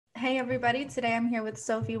Hey everybody, today I'm here with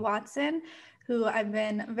Sophie Watson, who I've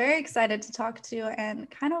been very excited to talk to and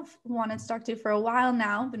kind of wanted to talk to for a while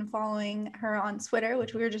now. Been following her on Twitter,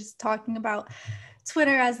 which we were just talking about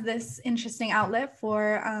Twitter as this interesting outlet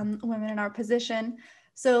for women in our position.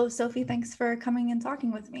 So Sophie, thanks for coming and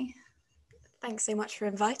talking with me. Thanks so much for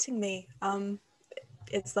inviting me.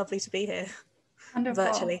 It's lovely to be here. Wonderful.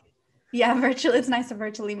 Virtually. Yeah, virtually. It's nice to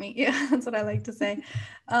virtually meet you. That's what I like to say.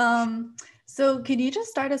 So could you just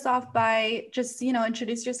start us off by just,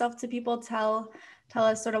 introduce yourself to people, tell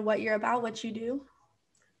us sort of what you're about, what you do?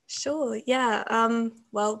 Sure, yeah.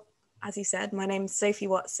 Well, as you said, my name's Sophie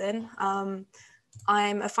Watson. I'm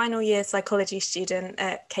a final year psychology student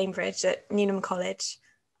at Cambridge at Newnham College.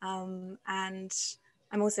 And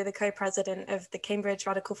I'm also the co-president of the Cambridge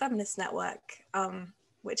Radical Feminist Network,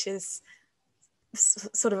 which is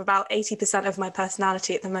sort of about 80% of my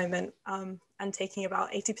personality at the moment, and taking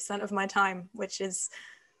about 80% of my time, which is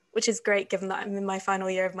great given that I'm in my final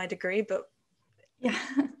year of my degree, but yeah,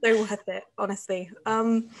 so worth it, honestly.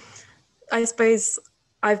 I suppose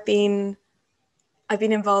I've been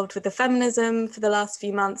involved with the feminism for the last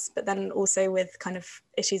few months, but then also with kind of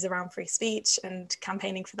issues around free speech and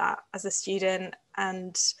campaigning for that as a student.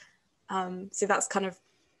 And so that's kind of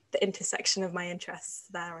the intersection of my interests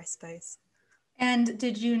there, I suppose. And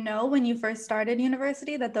did you know when you first started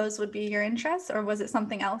university that those would be your interests, or was it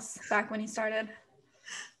something else back when you started?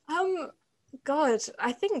 God,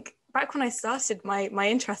 I think back when I started, my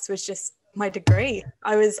interest was just my degree.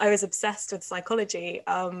 I was obsessed with psychology,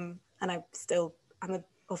 and I'm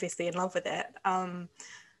obviously in love with it.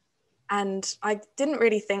 And I didn't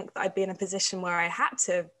really think that I'd be in a position where I had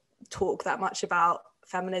to talk that much about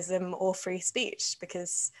feminism or free speech,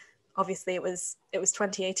 because obviously it was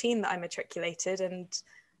 2018 that I matriculated, and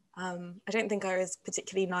I don't think I was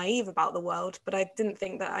particularly naive about the world, but I didn't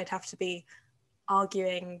think that I'd have to be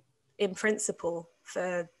arguing in principle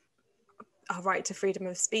for our right to freedom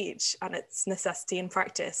of speech and its necessity in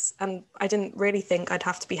practice. And I didn't really think I'd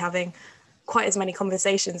have to be having quite as many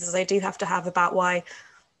conversations as I do have to have about why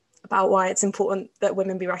it's important that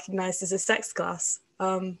women be recognised as a sex class.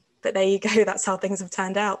 But there you go, that's how things have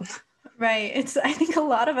turned out. Right. I think a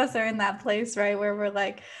lot of us are in that place, right, where we're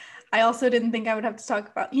like, I also didn't think I would have to talk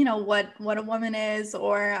about, what a woman is,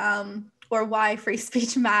 or why free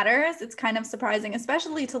speech matters. It's kind of surprising,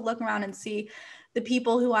 especially to look around and see the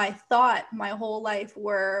people who I thought my whole life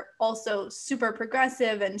were also super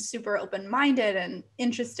progressive and super open-minded and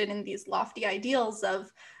interested in these lofty ideals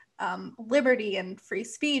of liberty and free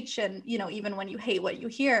speech. And, even when you hate what you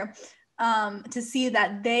hear, to see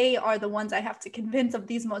that they are the ones I have to convince of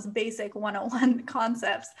these most basic 101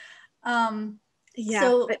 concepts.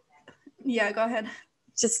 Yeah, go ahead.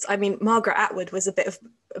 Margaret Atwood was a bit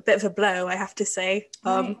of a blow, I have to say.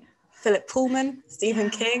 Right. Philip Pullman,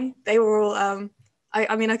 Stephen King, they were all,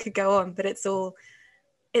 I could go on, but it's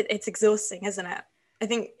exhausting, isn't it? I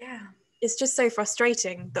think it's just so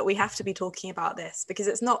frustrating that we have to be talking about this, because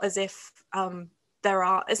it's not as if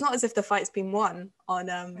the fight's been won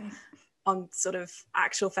on sort of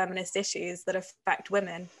actual feminist issues that affect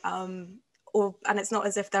women, and it's not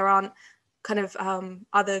as if there aren't kind of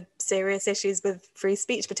other serious issues with free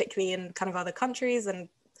speech, particularly in kind of other countries and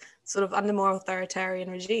sort of under more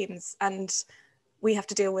authoritarian regimes. And we have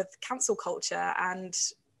to deal with cancel culture and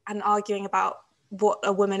arguing about what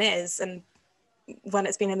a woman is, and when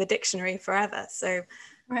it's been in the dictionary forever. So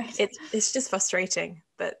it's just frustrating,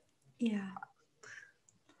 but yeah,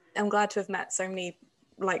 I'm glad to have met so many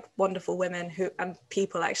wonderful women and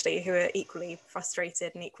people actually who are equally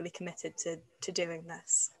frustrated and equally committed to doing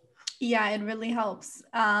this. Yeah, it really helps.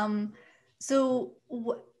 So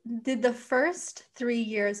did the first 3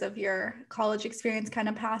 years of your college experience kind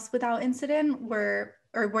of pass without incident? Were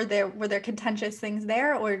there contentious things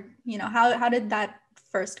there, or how did that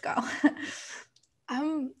first go?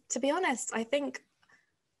 To be honest, I think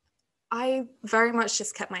I very much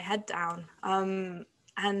just kept my head down,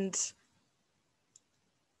 and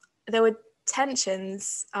there were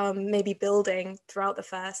tensions maybe building throughout the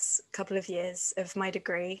first couple of years of my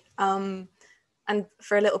degree, and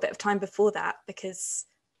for a little bit of time before that, because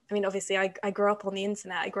obviously I grew up on the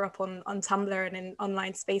internet. I grew up on Tumblr and in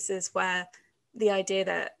online spaces where the idea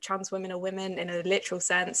that trans women are women in a literal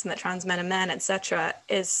sense and that trans men are men, etc.,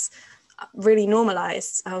 is really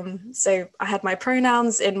normalized. So I had my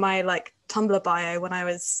pronouns in my Tumblr bio when I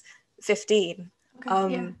was 15.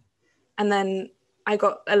 And then I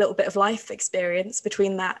got a little bit of life experience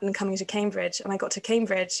between that and coming to Cambridge. And I got to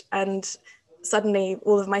Cambridge and suddenly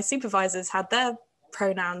all of my supervisors had their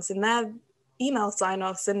pronouns in their email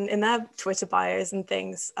sign-offs and in their Twitter bios and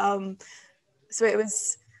things. So it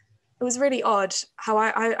it was really odd how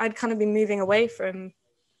I'd kind of been moving away from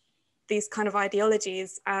these kind of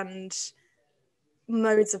ideologies and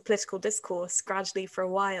modes of political discourse gradually for a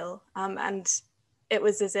while. And it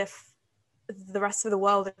was as if the rest of the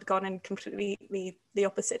world had gone in completely the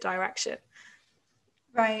opposite direction.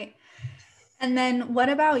 Right. And then what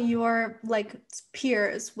about your like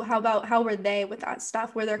peers? How were they with that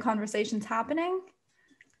stuff? Were there conversations happening?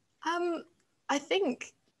 I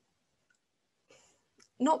think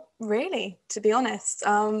not really, to be honest.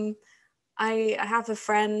 I have a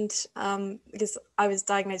friend, because I was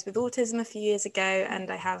diagnosed with autism a few years ago,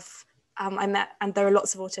 and I met, and there are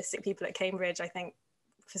lots of autistic people at Cambridge. I think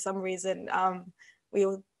for some reason, we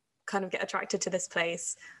all kind of get attracted to this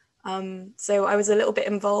place. So I was a little bit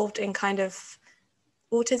involved in kind of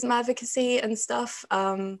autism advocacy and stuff.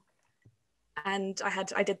 And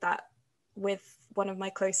I did that with one of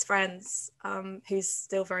my close friends, who's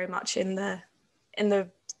still very much in the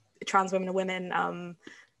trans women and women,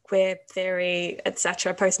 queer theory,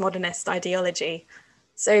 etc., postmodernist ideology.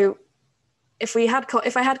 So if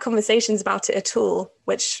I had conversations about it at all,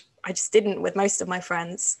 which I just didn't with most of my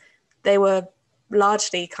friends, they were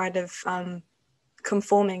largely kind of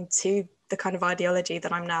conforming to the kind of ideology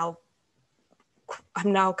that I'm now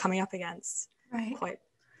coming up against. Right.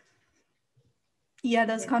 Yeah,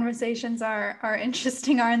 those conversations are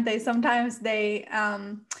interesting, aren't they? Sometimes they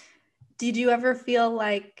did you ever feel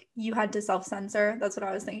like you had to self-censor? That's what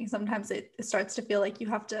I was thinking. Sometimes it starts to feel like you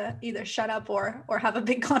have to either shut up or have a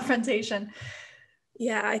big confrontation.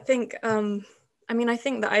 Yeah, I think I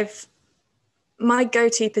think that my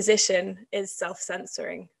go-to position is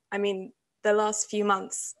self-censoring. I mean, the last few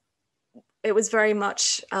months, it was very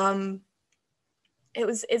much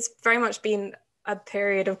it's very much been a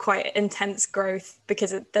period of quite intense growth,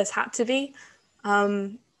 because there's had to be,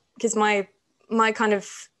 because my kind of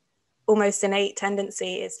almost innate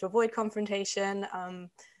tendency is to avoid confrontation.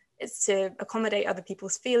 It's to accommodate other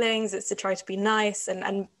people's feelings. It's to try to be nice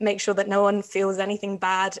and make sure that no one feels anything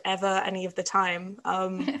bad ever, any of the time,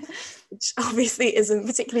 which obviously isn't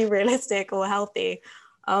particularly realistic or healthy.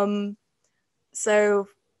 So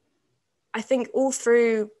I think all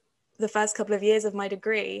through the first couple of years of my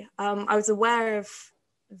degree, I was aware of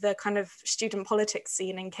the kind of student politics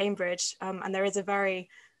scene in Cambridge, and there is a very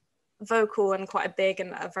vocal and quite a big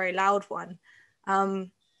and a very loud one.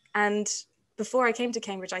 And before I came to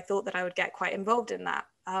Cambridge, I thought that I would get quite involved in that.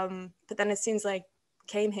 But then as soon as I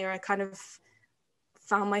came here, I kind of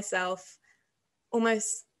found myself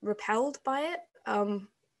almost repelled by it.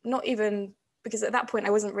 Not even because at that point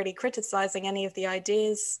I wasn't really criticizing any of the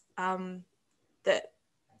ideas that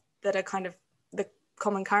are kind of the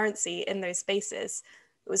common currency in those spaces.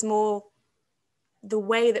 It was more the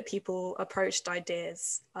way that people approached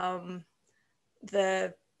ideas, all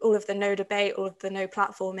of the no debate, all of the no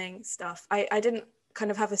platforming stuff. I didn't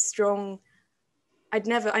kind of have a strong, I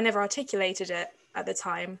never articulated it at the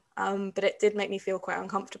time, but it did make me feel quite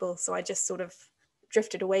uncomfortable. So I just sort of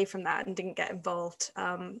drifted away from that and didn't get involved,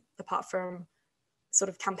 apart from sort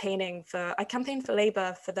of I campaigned for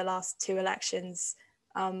Labour for the last 2 elections,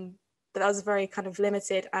 but that was a very kind of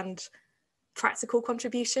limited and practical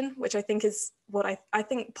contribution, which I think is what I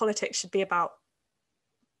think politics should be about,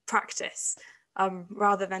 practice,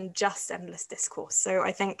 rather than just endless discourse. So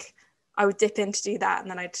I think I would dip in to do that, and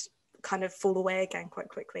then I'd kind of fall away again quite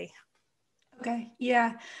quickly. Okay,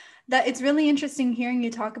 yeah. That it's really interesting hearing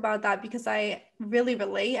you talk about that, because I really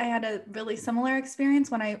relate. I had a really similar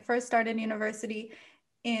experience when I first started university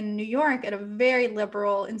in New York at a very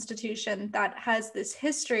liberal institution that has this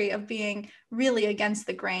history of being really against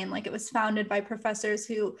the grain. Like, it was founded by professors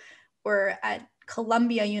who were at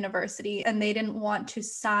Columbia University, and they didn't want to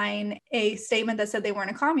sign a statement that said they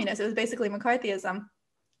weren't a communist. It was basically McCarthyism.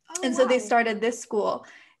 And so they started this school.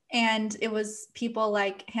 And it was people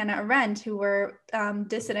like Hannah Arendt, who were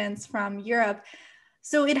dissidents from Europe.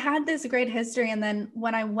 So it had this great history. And then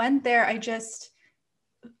when I went there, I just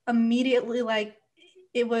immediately, I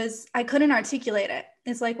couldn't articulate it.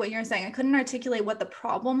 It's like what you're saying. I couldn't articulate what the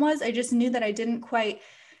problem was. I just knew that I didn't quite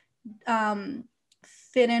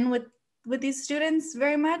fit in with these students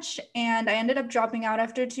very much. And I ended up dropping out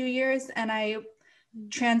after 2 years, and I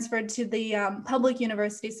transferred to the public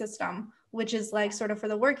university system, which is like sort of for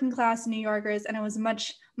the working class New Yorkers. And it was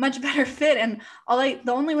much better fit. And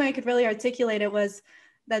the only way I could really articulate it was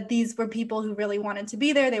that these were people who really wanted to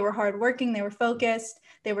be there. They were hardworking, they were focused,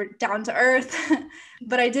 they were down to earth.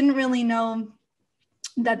 But I didn't really know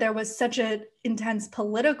that there was such an intense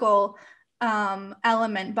political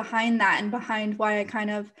element behind that, and behind why I kind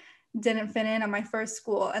of didn't fit in at my first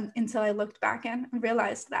school, until I looked back and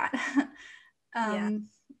realized that. I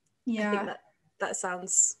think that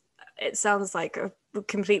sounds it sounds like a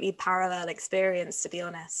completely parallel experience, to be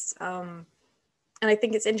honest. And I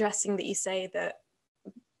think it's interesting that you say that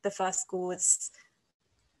the first school was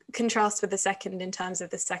contrast with the second, in terms of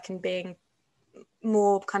the second being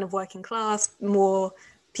more kind of working class, more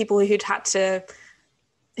people who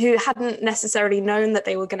hadn't necessarily known that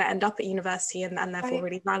they were going to end up at university and therefore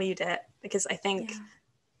really valued it. Because I think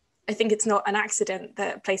it's not an accident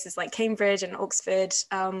that places like Cambridge and Oxford,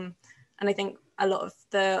 and I think a lot of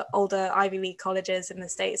the older Ivy League colleges in the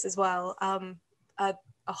States as well, are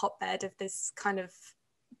a hotbed of this kind of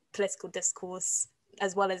political discourse,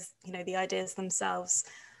 as well as, you know, the ideas themselves.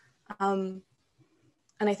 And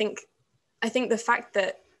I think the fact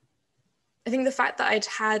that I'd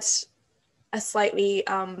had a slightly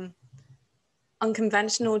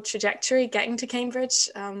unconventional trajectory getting to Cambridge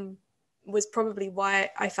was probably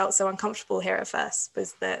why I felt so uncomfortable here at first.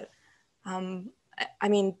 Was that I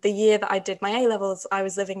mean, the year that I did my A-levels, I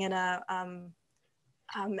was living in a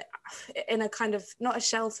kind of, not a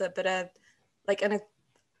shelter, but in a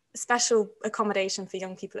special accommodation for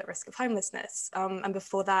young people at risk of homelessness. And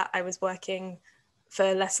before that, I was working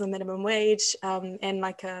for less than minimum wage in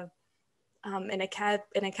a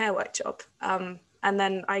care work job. And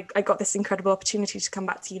then I got this incredible opportunity to come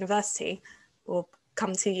back to university, or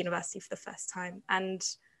come to university for the first time. And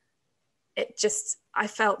I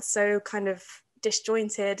felt so kind of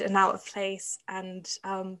disjointed and out of place, and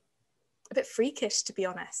a bit freakish, to be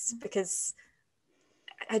honest, because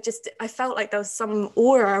I felt like there was some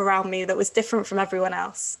aura around me that was different from everyone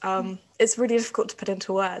else. It's really difficult to put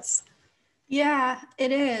into words. Yeah,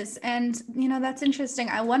 it is. And, you know, that's interesting.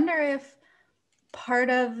 I wonder if part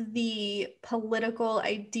of the political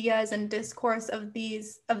ideas and discourse of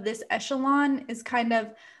this echelon is kind of,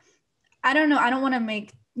 I don't know, I don't want to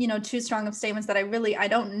make, you know, too strong of statements that I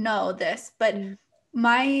don't know this, but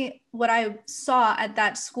what I saw at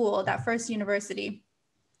that school, that first university,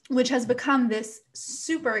 which has become this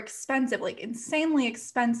super expensive, like insanely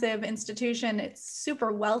expensive institution. It's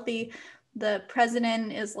super wealthy. The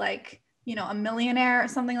president is like, you know, a millionaire or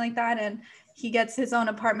something like that. And he gets his own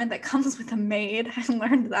apartment that comes with a maid. I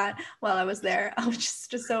learned that while I was there, which is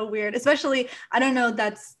just so weird. Especially, I don't know,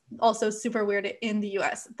 that's also super weird in the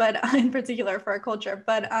US, but in particular for our culture.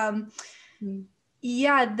 But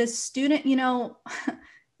yeah, the student, you know,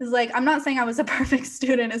 is like, I'm not saying I was a perfect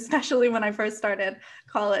student, especially when I first started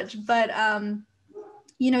college, but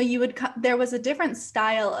you know, there was a different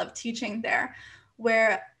style of teaching there,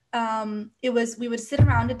 where we would sit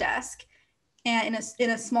around a desk and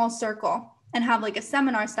in a small circle and have like a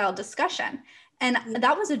seminar style discussion. And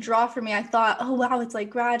that was a draw for me. I thought, oh, wow, it's like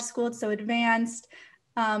grad school. It's so advanced.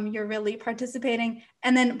 You're really participating.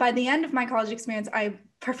 And then by the end of my college experience, I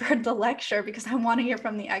preferred the lecture because I want to hear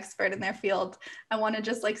from the expert in their field. I want to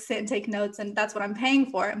just like sit and take notes. And that's what I'm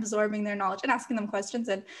paying for, absorbing their knowledge and asking them questions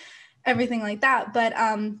and everything like that. But,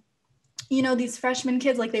 you know, these freshman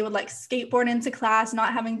kids, like they would like skateboard into class,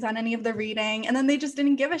 not having done any of the reading, and then they just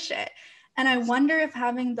didn't give a shit. And I wonder if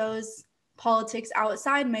having those politics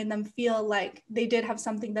outside made them feel like they did have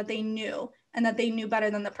something that they knew, and that they knew better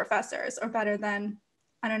than the professors, or better than,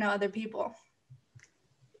 I don't know, other people.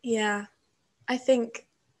 Yeah, I think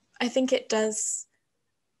it does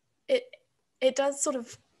sort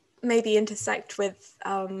of maybe intersect with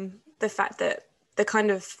the fact that the kind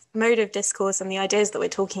of mode of discourse and the ideas that we're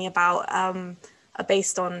talking about are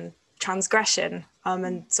based on transgression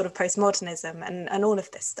and sort of postmodernism and all of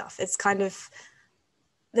this stuff. It's kind of,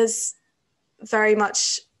 there's very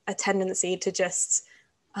much a tendency to just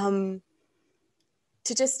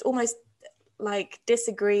almost like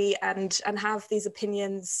disagree and have these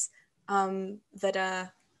opinions that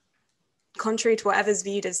are contrary to whatever's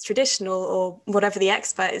viewed as traditional or whatever the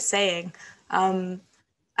expert is saying,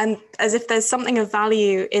 and as if there's something of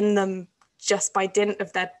value in them just by dint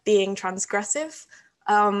of their being transgressive,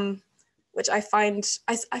 which I find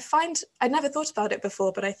I never thought about it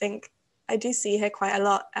before, but I think I do see here quite a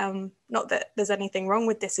lot. Not that there's anything wrong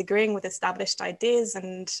with disagreeing with established ideas,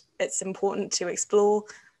 and it's important to explore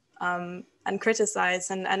and criticize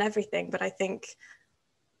and everything, but I think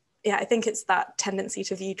it's that tendency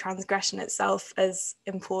to view transgression itself as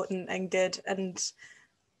important and good, and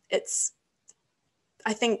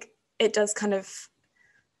I think it does kind of,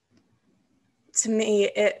 to me,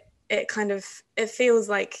 it feels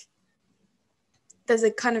like there's a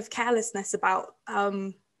kind of carelessness about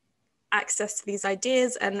access to these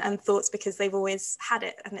ideas and thoughts, because they've always had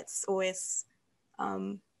it, and it's always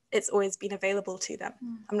been available to them.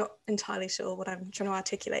 I'm not entirely sure what I'm trying to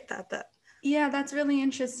articulate there, but yeah, that's really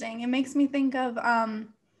interesting. It makes me think of,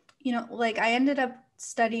 you know, like I ended up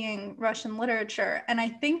studying Russian literature, and I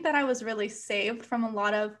think that I was really saved from a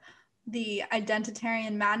lot of the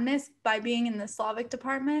identitarian madness by being in the Slavic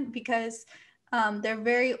department, because they're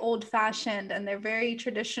very old-fashioned and they're very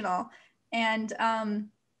traditional. And,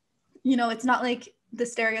 you know, it's not like the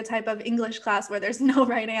stereotype of English class where there's no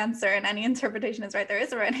right answer and any interpretation is right. There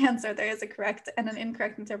is a right answer, there is a correct and an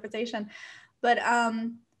incorrect interpretation. But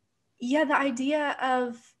yeah, the idea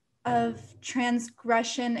of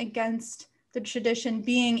transgression against the tradition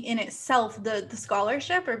being in itself the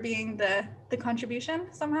scholarship, or being the contribution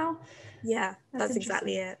somehow. Yeah, that's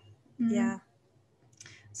exactly it. Mm-hmm. Yeah.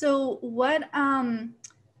 So what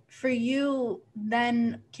for you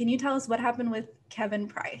then, can you tell us what happened with Kevin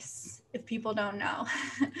Price, if people don't know?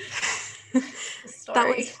 The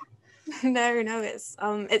story. No,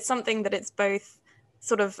 it's something that it's both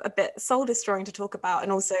sort of a bit soul destroying to talk about,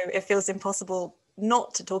 and also it feels impossible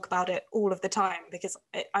not to talk about it all of the time, because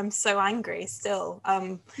I'm so angry still,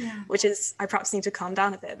 which is, I perhaps need to calm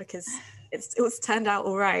down a bit, because it was turned out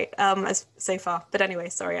all right as so far. But anyway,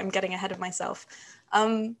 sorry, I'm getting ahead of myself.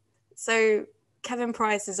 So Kevin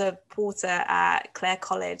Price is a porter at Clare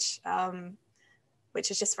College, which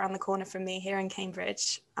is just around the corner from me here in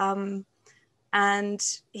Cambridge. And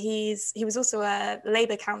he was also a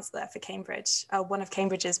Labour councillor for Cambridge, one of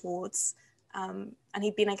Cambridge's wards. And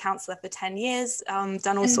he'd been a councillor for 10 years,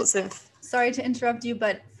 done all sorts of... Sorry to interrupt you,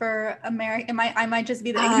 but for American, I might just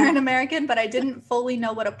be the ignorant American, but I didn't fully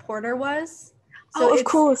know what a porter was. So of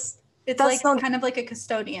course. It's that's like kind of like a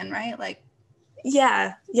custodian, right? Like.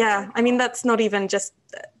 Yeah. I mean, that's not even just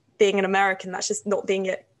being an American, that's just not being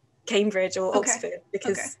at Cambridge or Oxford,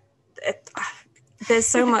 because there's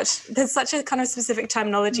such a kind of specific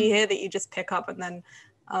terminology here that you just pick up and then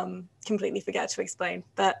completely forget to explain.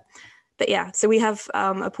 But yeah, so we have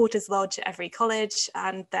a porter's lodge at every college,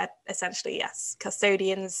 and they're essentially, yes,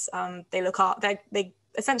 custodians. They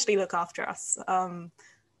essentially look after us,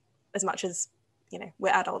 as much as, you know, we're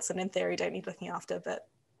adults and in theory don't need looking after, but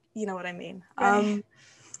you know what I mean. Right.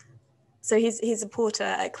 So he's a porter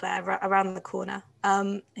at Clare, around the corner.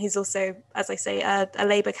 He's also, as I say, a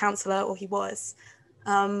Labour councillor, or he was.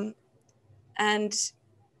 And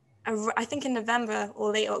I think in November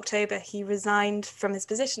or late October, he resigned from his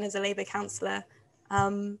position as a Labour councillor,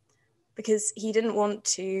 because he didn't want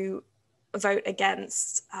to vote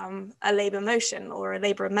against a Labour motion or a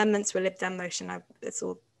Labour amendment to a Lib Dem motion. It's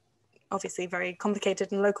all obviously very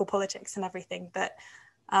complicated in local politics and everything, but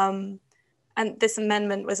and this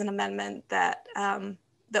amendment was an amendment that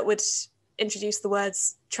would introduce the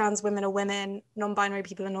words trans women are women, non-binary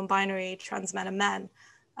people are non-binary, trans men are men,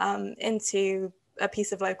 into a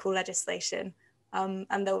piece of local legislation. And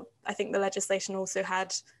I think the legislation also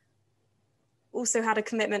had a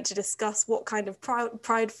commitment to discuss what kind of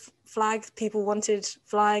pride flag people wanted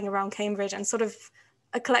flying around Cambridge, and sort of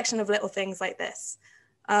a collection of little things like this.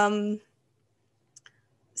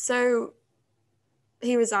 So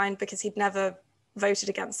he resigned because he'd never voted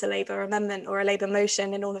against a Labour amendment or a Labour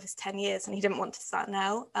motion in all of his 10 years, and he didn't want to start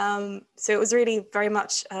now. So it was really very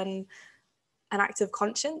much an act of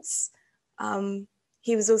conscience.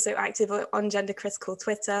 He was also active on gender critical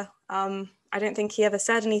Twitter. I don't think he ever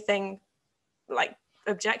said anything like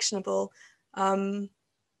objectionable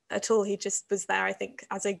at all. He just was there, I think,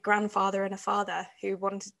 as a grandfather and a father who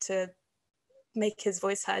wanted to make his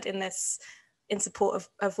voice heard in support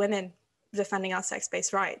of women defending our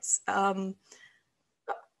sex-based rights.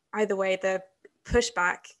 Either way, the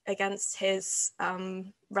pushback against his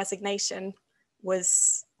resignation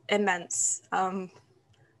was immense, and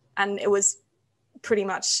it was pretty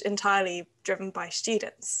much entirely driven by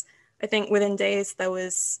students. I think within days there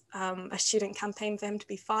was a student campaign for him to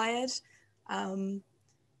be fired.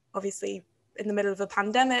 Obviously, in the middle of a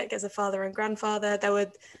pandemic, as a father and grandfather, there were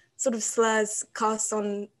sort of slurs cast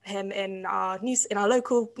on him in our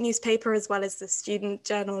local newspaper, as well as the student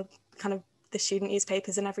journal, kind of the student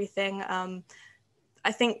newspapers and everything.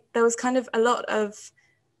 I think there was kind of a lot of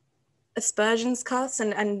aspersions cast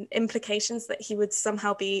and implications that he would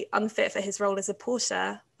somehow be unfit for his role as a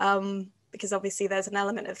porter, because obviously there's an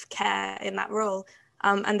element of care in that role,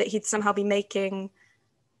 and that he'd somehow be making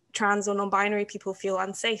trans or non-binary people feel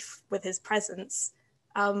unsafe with his presence.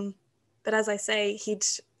 But as I say,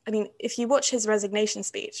 if you watch his resignation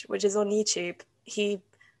speech, which is on YouTube, he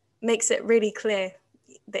makes it really clear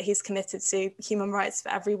that he's committed to human rights for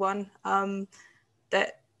everyone,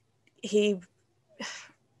 that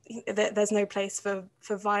there's no place for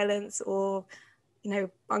violence or, you know,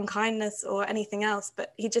 unkindness or anything else,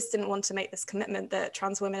 but he just didn't want to make this commitment that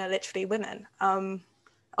trans women are literally women.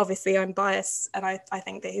 Obviously I'm biased, and I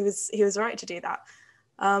think that he was right to do that.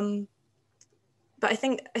 But I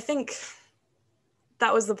think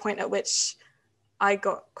that was the point at which I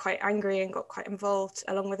got quite angry and got quite involved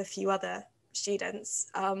along with a few other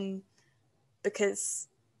students, because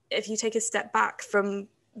if you take a step back from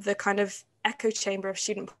the kind of echo chamber of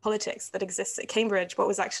student politics that exists at Cambridge, what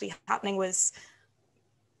was actually happening was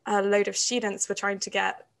a load of students were trying to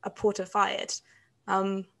get a porter fired.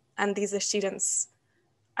 And these are students,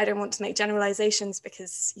 I don't want to make generalizations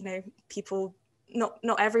because, you know, people, not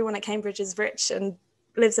everyone at Cambridge is rich and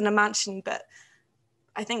lives in a mansion, but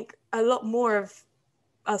I think a lot more of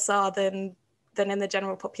us are than in the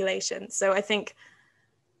general population. So I think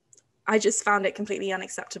I just found it completely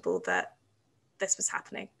unacceptable that this was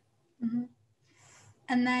happening. Mm-hmm.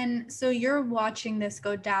 And then, so you're watching this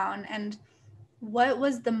go down, and what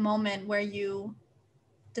was the moment where you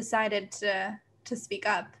decided to speak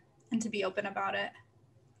up and to be open about it?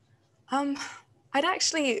 I'd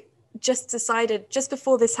actually just decided, just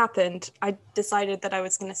before this happened, I decided that I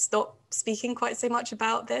was going to stop speaking quite so much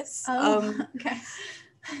about this. Okay.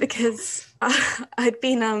 Because I'd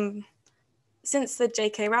been, since the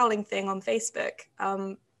J.K. Rowling thing on Facebook,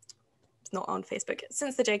 not on Facebook,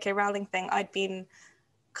 since the J.K. Rowling thing, I'd been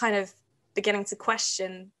kind of beginning to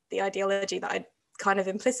question the ideology that I'd kind of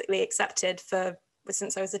implicitly accepted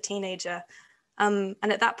since I was a teenager. And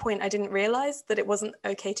at that point, I didn't realize that it wasn't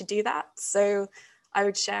okay to do that. So I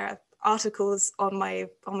would share articles on my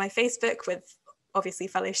Facebook with obviously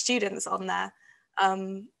fellow students on there,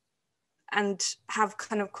 and have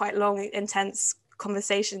kind of quite long, intense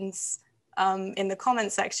conversations in the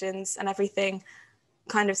comment sections and everything,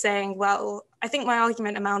 kind of saying, well, I think my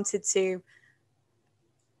argument amounted to,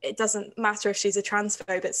 it doesn't matter if she's a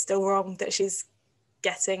transphobe, it's still wrong that she's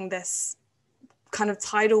getting this kind of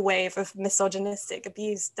tidal wave of misogynistic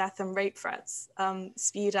abuse, death and rape threats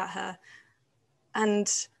spewed at her. And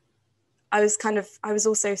I was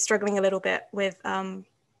also struggling a little bit with,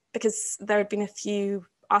 because there had been a few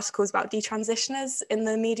articles about detransitioners in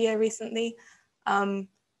the media recently,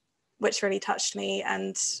 which really touched me.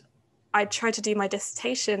 And I tried to do my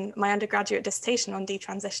dissertation, my undergraduate dissertation on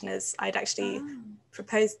detransitioners. I'd actually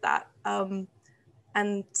proposed that.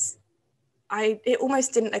 And it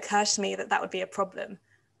almost didn't occur to me that that would be a problem,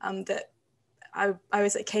 that I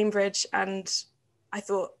was at Cambridge and I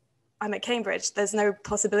thought, I'm at Cambridge, there's no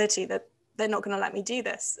possibility that they're not going to let me do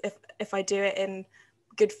this if I do it in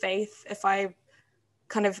good faith, if I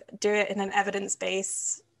kind of do it in an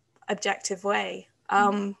evidence-based, objective way.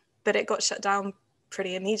 But it got shut down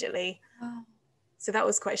pretty immediately. Wow. So that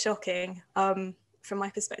was quite shocking from my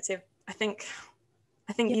perspective. I think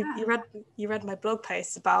Yeah. you read my blog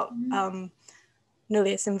post about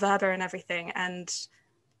Nullius and verba and everything, and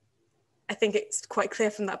I think it's quite clear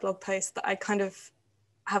from that blog post that I kind of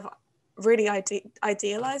have really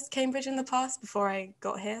idealized Cambridge in the past before I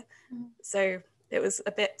got here. So it was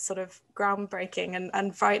a bit sort of groundbreaking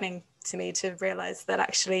and frightening to me to realize that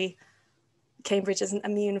actually Cambridge isn't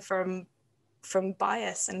immune from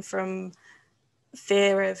bias and from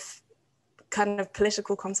fear of kind of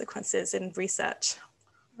political consequences in research.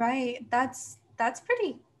 Right. That's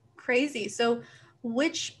pretty crazy. So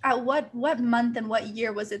at what month and what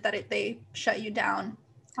year was it that they shut you down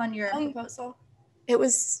on your proposal? It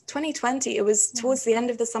was 2020. It was towards the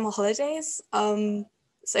end of the summer holidays.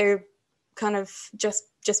 So kind of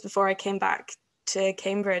just before I came back to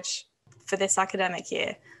Cambridge for this academic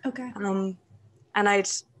year. Okay. And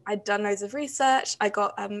I'd done loads of research. I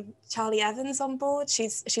got Charlie Evans on board.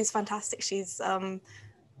 She's fantastic. She's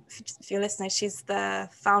if you're listening, she's the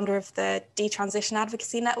founder of the Detransition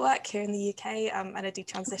Advocacy Network here in the UK, and a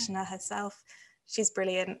detransitioner herself. She's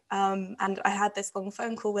brilliant. And I had this long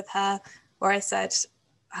phone call with her where I said,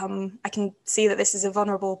 I can see that this is a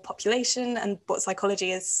vulnerable population, and what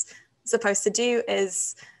psychology is supposed to do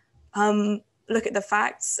is look at the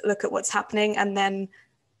facts, look at what's happening, and then,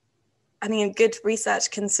 I mean, good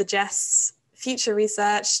research can suggest future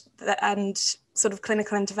research and sort of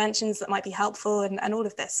clinical interventions that might be helpful, and all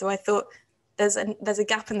of this. So I thought there's a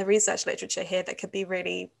gap in the research literature here that could be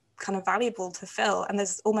really kind of valuable to fill, and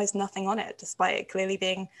there's almost nothing on it, despite it clearly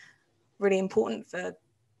being really important for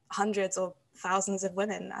hundreds or thousands of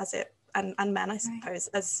women and men, I suppose,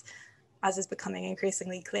 as is becoming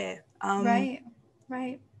increasingly clear. Right.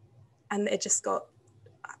 And it just got,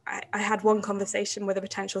 I had one conversation with a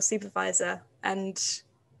potential supervisor, and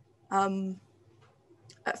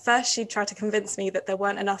at first she tried to convince me that there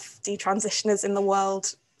weren't enough detransitioners in the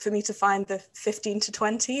world for me to find the 15 to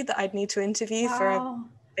 20 that I'd need to interview for a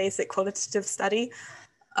basic qualitative study.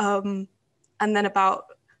 And then about,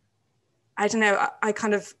 I don't know, I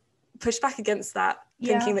kind of pushed back against that,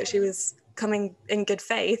 thinking that she was coming in good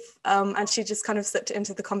faith, and she just kind of slipped it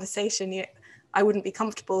into the conversation. I wouldn't be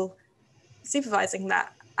comfortable supervising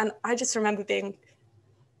that. And I just remember being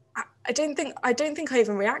I don't think I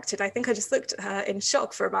even reacted. I think I just looked at her in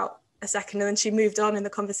shock for about a second, and then she moved on in the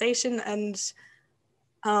conversation, and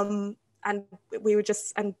we were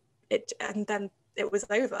just, and then it was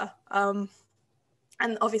over.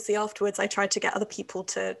 And obviously afterwards I tried to get other people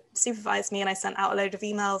to supervise me, and I sent out a load of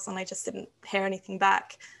emails and I just didn't hear anything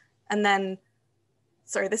back. And then,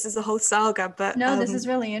 sorry, this is a whole saga, but no, this is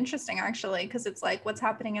really interesting actually, because it's like what's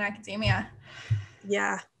happening in academia.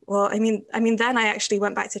 Yeah, well, I mean, then I actually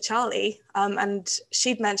went back to Charlie, and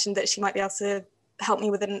she'd mentioned that she might be able to help me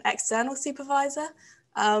with an external supervisor.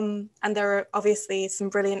 And there are obviously some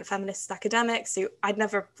brilliant feminist academics who I'd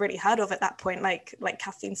never really heard of at that point, like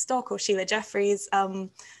Kathleen Stock or Sheila Jeffries.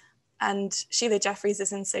 And Sheila Jeffries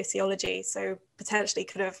is in sociology, so potentially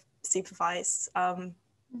could have supervised,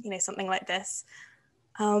 something like this.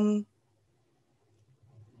 And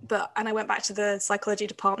I went back to the psychology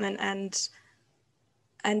department and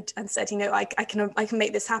said, I can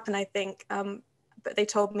make this happen, I think. But they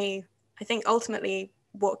told me, I think ultimately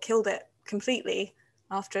what killed it completely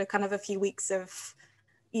after kind of a few weeks of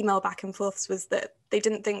email back and forths was that they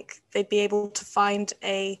didn't think they'd be able to find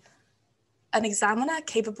an examiner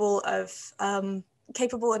capable and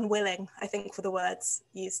willing, I think were the words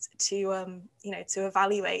used, to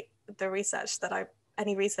evaluate the research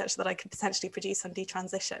any research that I could potentially produce on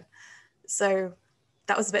detransition. So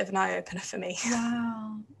that was a bit of an eye-opener for me.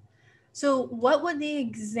 Wow. So what would the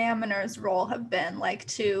examiner's role have been, like,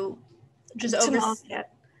 to just market?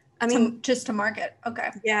 I mean, just to market.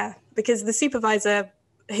 Okay. Yeah, because the supervisor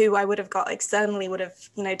who I would have got externally would have,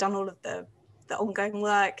 done all of the ongoing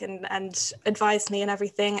work and advised me and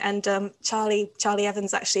everything. And Charlie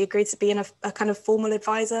Evans actually agreed to be in a kind of formal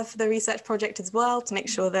advisor for the research project as well, to make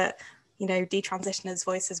sure that, detransitioners'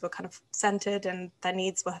 voices were kind of centered and their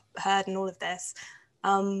needs were heard and all of this.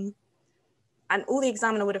 And all the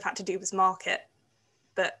examiner would have had to do was market,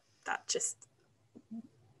 but that just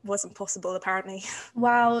wasn't possible apparently.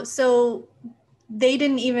 Wow. So they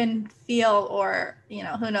didn't even feel, or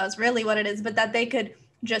who knows really what it is, but that they could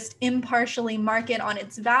just impartially market on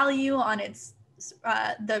its value, on its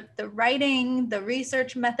the writing, the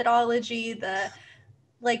research methodology,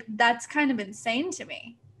 that's kind of insane to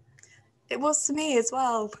me. It was to me as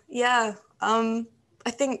well. Yeah. I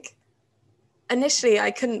think initially I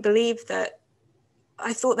couldn't believe that.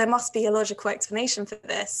 I thought there must be a logical explanation for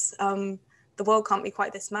this. The world can't be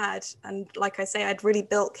quite this mad. And like I say, I'd really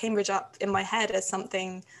built Cambridge up in my head as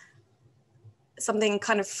something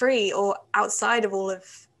kind of free or outside of all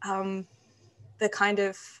of the kind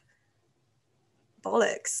of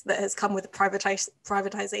bollocks that has come with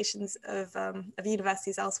privatizations of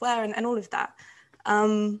universities elsewhere and all of that.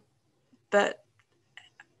 But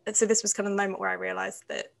so this was kind of the moment where I realized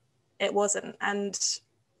that it wasn't. And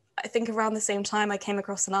I think around the same time I came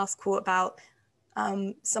across an article about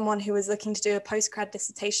someone who was looking to do a postgrad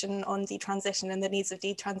dissertation on detransition and the needs of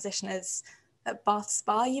detransitioners at Bath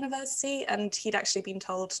Spa University, and he'd actually been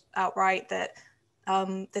told outright that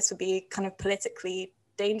this would be kind of politically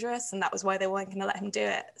dangerous, and that was why they weren't going to let him do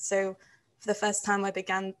it. So for the first time I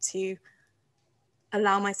began to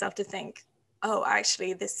allow myself to think, oh,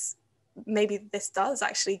 actually maybe this does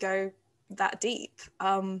actually go that deep,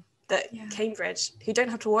 that Cambridge, who don't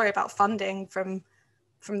have to worry about funding from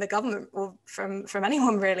the government or from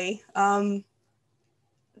anyone really, are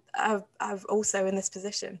also in this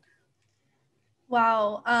position.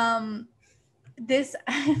 Wow. This,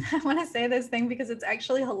 I want to say this thing because it's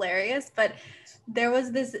actually hilarious, but there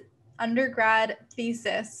was this undergrad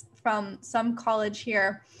thesis from some college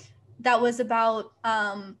here that was about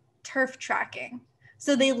turf tracking.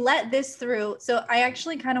 So they let this through. So I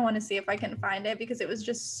actually kind of want to see if I can find it because it was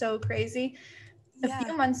just so crazy. Yeah. A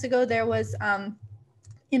few months ago, there was an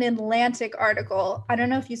Atlantic article. I don't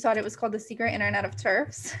know if you saw it. It was called The Secret Internet of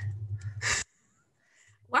Turfs.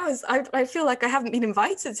 Wow, I feel like I haven't been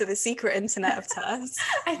invited to the secret internet of turfs.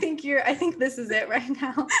 I think this is it right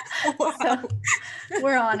now. Wow. So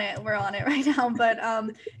we're on it right now. But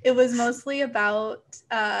it was mostly about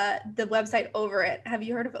the website Over It. Have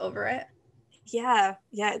you heard of Over It? Yeah,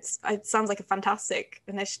 it sounds like a fantastic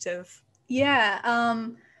initiative. Yeah.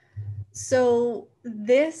 So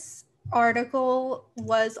this article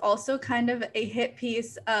was also kind of a hit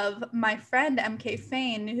piece of my friend MK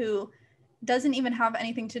Fain, who doesn't even have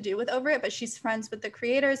anything to do with Over It, but she's friends with the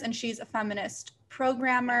creators and she's a feminist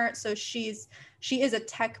programmer. So she is a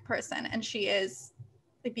tech person and she is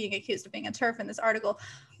being accused of being a TERF in this article.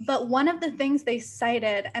 But one of the things they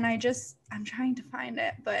cited, and I'm trying to find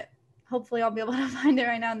it, but hopefully I'll be able to find it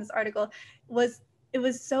right now in this article, it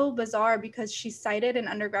was so bizarre because she cited an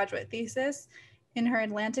undergraduate thesis in her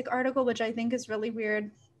Atlantic article, which I think is really weird.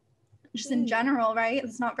 just in general, right?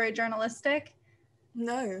 It's not very journalistic.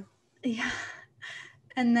 No. Yeah.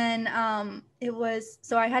 And then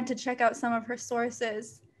so I had to check out some of her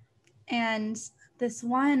sources, and this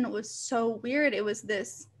one was so weird. It was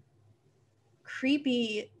this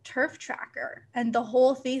creepy turf tracker, and the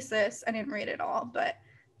whole thesis, I didn't read it all, but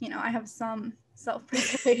I have some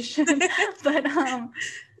self-preservation. But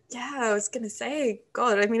yeah, I was gonna say,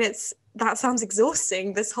 God, I mean, that sounds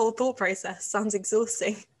exhausting. This whole thought process sounds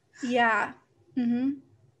exhausting. Yeah. Mm-hmm.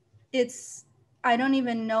 I don't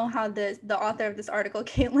even know how the author of this article,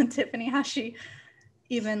 Caitlin Tiffany, how she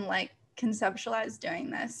even like conceptualized doing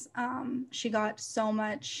this. She got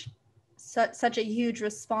such a huge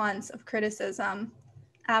response of criticism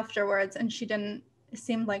afterwards, and it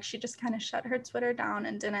seemed like she just kind of shut her Twitter down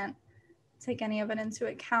and didn't take any of it into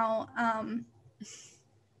account.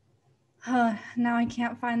 Now I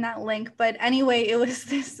can't find that link, but anyway, it was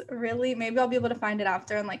this really, maybe I'll be able to find it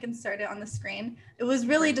after and like insert it on the screen. It was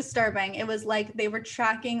really disturbing. It was like they were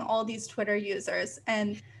tracking all these Twitter users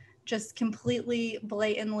and just completely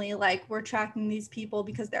blatantly like, we're tracking these people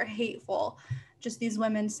because they're hateful. Just these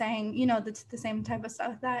women saying, the same type of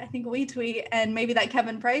stuff that I think we tweet, and maybe that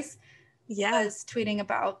Kevin Price was tweeting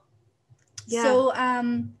about. Yeah.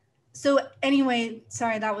 So anyway,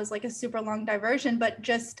 sorry, that was like a super long diversion, but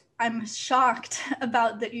just I'm shocked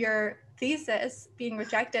about your thesis being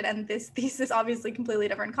rejected, and this thesis obviously completely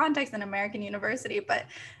different context than American university, but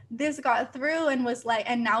this got through and was like,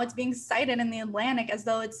 and now it's being cited in the Atlantic as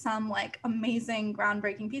though it's some like amazing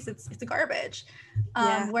groundbreaking piece. It's garbage.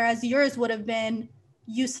 Whereas yours would have been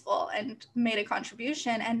useful and made a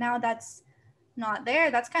contribution, and now that's not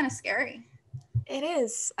there. That's kind of scary. It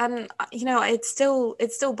is. And, it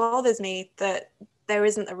still bothers me that there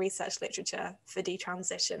isn't a research literature for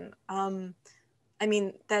detransition. I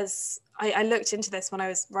mean, I looked into this when I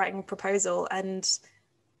was writing a proposal, and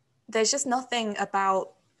there's just nothing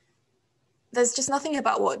about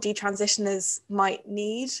what detransitioners might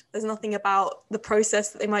need. There's nothing about the process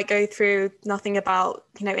that they might go through, nothing about,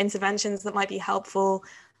 interventions that might be helpful.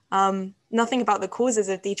 Nothing about the causes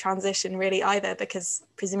of detransition really either, because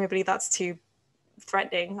presumably that's too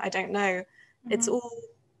threatening. I don't know. Mm-hmm. It's all,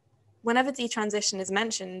 whenever detransition is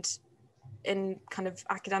mentioned in kind of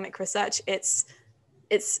academic research, it's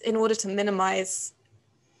in order to minimize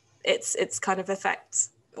its kind of effect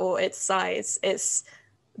or its size.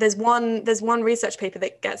 There's one research paper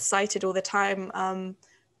that gets cited all the time. I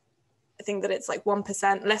think that it's like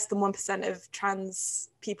 1%, less than 1% of trans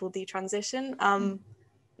people detransition.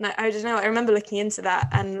 I don't know, I remember looking into that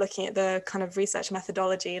and looking at the kind of research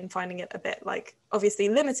methodology and finding it a bit like obviously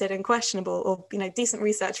limited and questionable, or, decent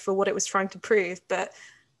research for what it was trying to prove. But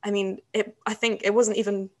I mean, I think it wasn't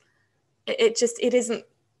even, it isn't,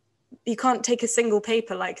 you can't take a single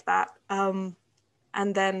paper like that and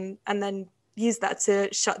then use that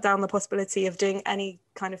to shut down the possibility of doing any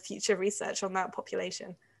kind of future research on that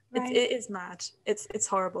population. Right. It is mad. It's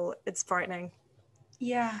horrible. It's frightening.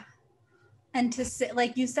 Yeah. And to say,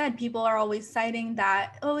 like you said, people are always citing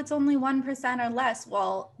that, oh, it's only 1% or less.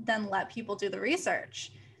 Well, then let people do the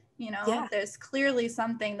research. There's clearly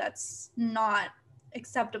something that's not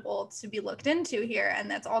acceptable to be looked into here.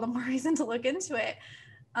 And that's all the more reason to look into it.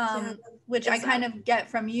 Which exactly. I kind of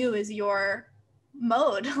get from you is your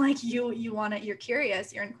mode. Like you want it, you're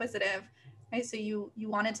curious, you're inquisitive, right? So you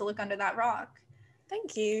wanted to look under that rock.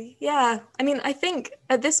 Thank you. Yeah. I mean, I think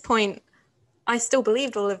at this point, I still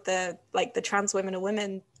believed all of the trans women are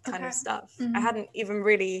women kind of stuff. Mm-hmm. I hadn't even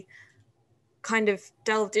really kind of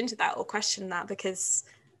delved into that or questioned that, because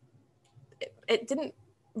it didn't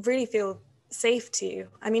really feel safe to.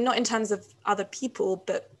 I mean, not in terms of other people,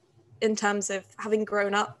 but in terms of having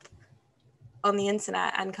grown up on the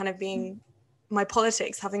internet and kind of being my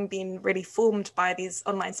politics having been really formed by these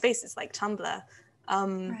online spaces like Tumblr,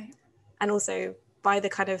 right. And also by the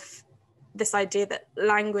kind of this idea that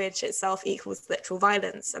language itself equals literal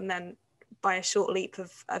violence, and then by a short leap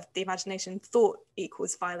of the imagination, thought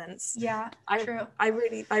equals violence. Yeah, true. I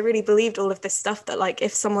really believed all of this stuff, that like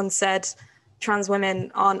if someone said trans women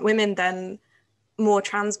aren't women, then more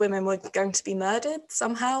trans women were going to be murdered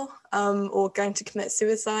somehow, or going to commit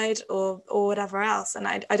suicide or whatever else. And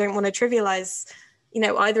I don't want to trivialize,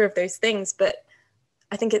 either of those things, but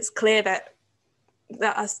I think it's clear that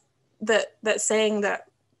saying that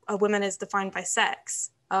a woman is defined by sex,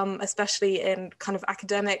 especially in kind of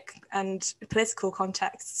academic and political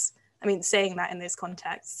contexts. I mean, saying that in those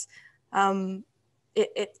contexts,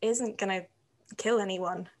 it isn't going to kill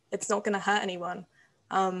anyone. It's not going to hurt anyone.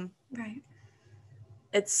 Right.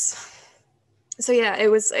 It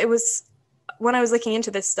was when I was looking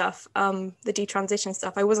into this stuff, the detransition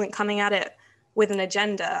stuff, I wasn't coming at it with an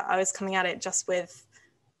agenda. I was coming at it just with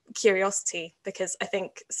curiosity, because I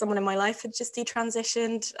think someone in my life had just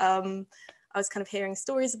detransitioned. I was kind of hearing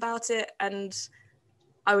stories about it, and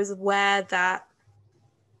I was aware that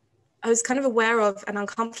I was kind of aware of and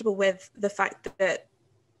uncomfortable with the fact that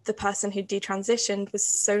the person who detransitioned was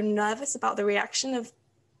so nervous about the reaction of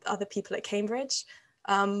other people at Cambridge,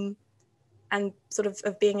 and sort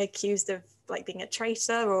of being accused of like being a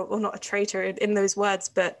traitor, or not a traitor in those words,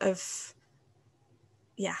 but of,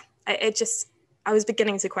 yeah, I was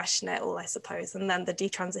beginning to question it all, I suppose. And then the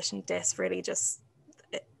detransition diss really just,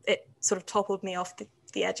 it sort of toppled me off the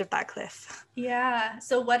edge of that cliff. Yeah.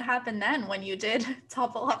 So what happened then when you did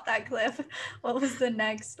topple off that cliff? What was the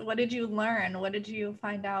next? What did you learn? What did you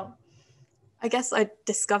find out? I guess I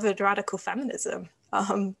discovered radical feminism.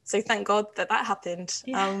 So thank God that happened.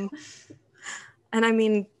 Yeah. And I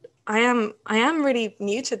mean, I am really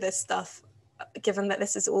new to this stuff, given that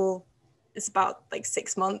this is all, it's about like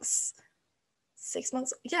 6 months. 6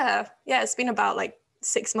 months? Yeah. It's been about like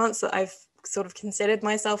 6 months that I've sort of considered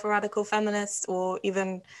myself a radical feminist, or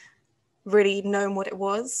even really known what it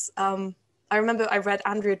was. I remember I read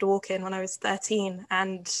Andrea Dworkin when I was 13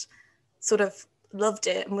 and sort of loved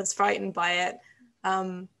it and was frightened by it,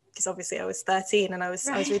 because obviously I was 13 and I was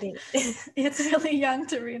reading. It's really young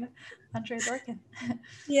to read Andrea Dworkin.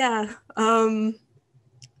 Yeah.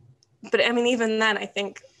 But I mean, even then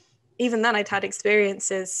I'd had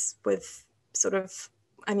experiences with sort of,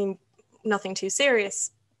 I mean, nothing too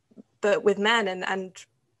serious, but with men, and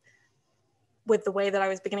with the way that I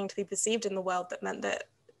was beginning to be perceived in the world, that meant that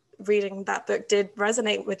reading that book did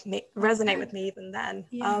resonate with me even then.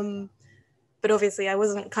 Yeah. But obviously I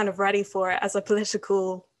wasn't kind of ready for it as a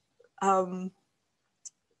political, as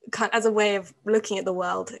a way of looking at the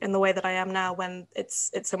world in the way that I am now, when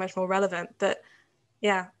it's so much more relevant. But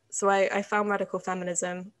yeah, so I found radical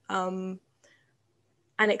feminism, and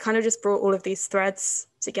it kind of just brought all of these threads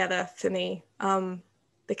together for me,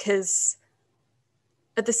 because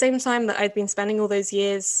at the same time that I'd been spending all those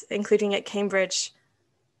years, including at Cambridge,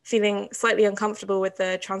 feeling slightly uncomfortable with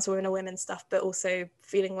the trans women stuff, but also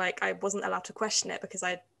feeling like I wasn't allowed to question it because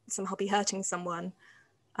I'd somehow be hurting someone.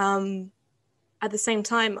 At the same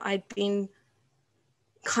time, I'd been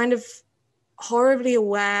kind of horribly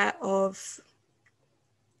aware of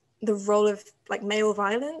the role of like male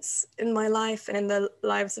violence in my life and in the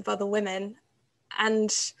lives of other women.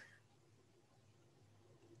 And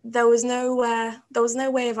there was no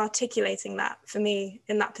way of articulating that for me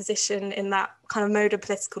in that position, in that kind of mode of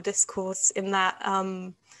political discourse, in that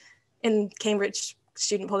in Cambridge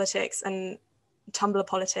student politics and Tumblr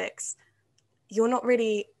politics. You're not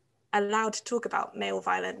really allowed to talk about male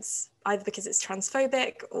violence, either because it's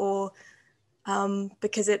transphobic or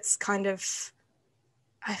because it's kind of,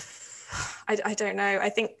 I don't know. I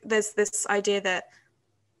think there's this idea that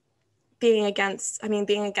being against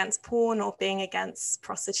porn or being against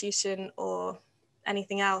prostitution or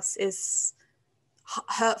anything else is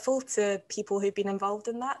hurtful to people who've been involved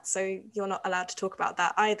in that. So you're not allowed to talk about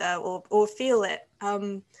that either, or feel it.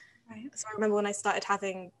 Right. So I remember when I started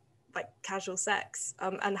having like casual sex,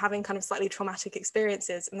 and having kind of slightly traumatic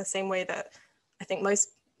experiences in the same way that I think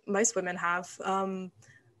most women have,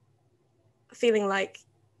 feeling like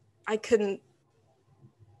I couldn't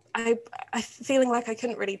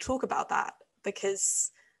really talk about that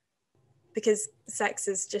because sex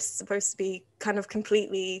is just supposed to be kind of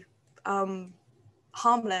completely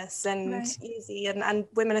harmless and right. easy, and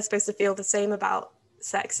women are supposed to feel the same about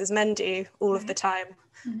sex as men do all right. of the time.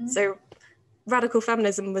 Mm-hmm. So radical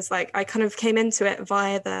feminism was like, I kind of came into it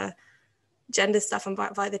via the gender stuff and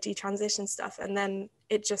via the detransition stuff, and then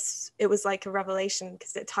it was like a revelation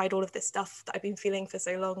because it tied all of this stuff that I've been feeling for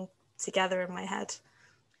so long together in my head.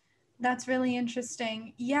 That's really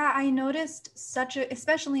interesting. Yeah, I noticed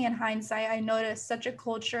especially in hindsight, I noticed such a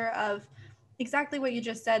culture of exactly what you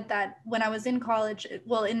just said, that when I was in college,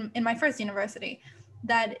 well, in my first university,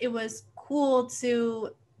 that it was cool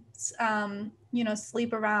to,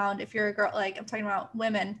 sleep around if you're a girl, like I'm talking about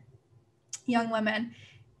women, young women.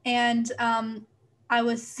 And I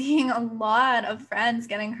was seeing a lot of friends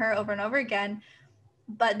getting hurt over and over again,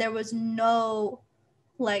 but there was no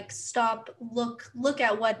like stop, look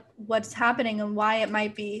at what's happening and why it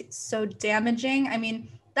might be so damaging. I mean,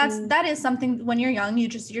 that is something when you're young,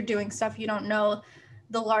 you're doing stuff, you don't know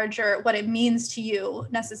the larger what it means to you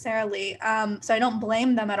necessarily. So I don't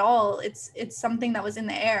blame them at all. It's something that was in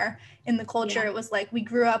the air in the culture. Yeah. It was like we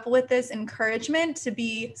grew up with this encouragement to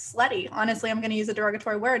be slutty. Honestly, I'm going to use a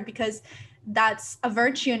derogatory word because that's a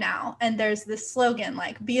virtue now, and there's this slogan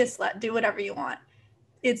like be a slut, do whatever you want.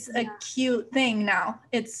 It's a cute thing now.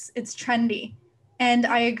 It's trendy. And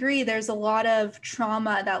I agree, there's a lot of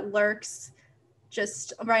trauma that lurks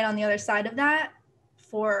just right on the other side of that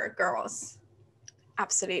for girls.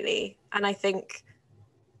 Absolutely. And I think,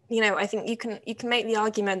 I think you can make the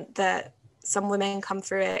argument that some women come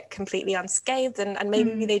through it completely unscathed, and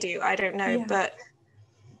maybe they do, I don't know, but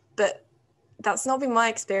that's not been my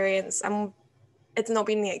experience, and it's not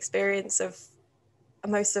been the experience of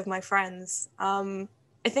most of my friends. I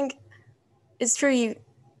think it's true.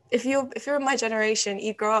 If you're in my generation,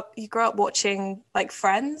 you grow up watching like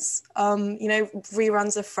Friends,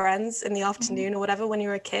 reruns of Friends in the afternoon or whatever when you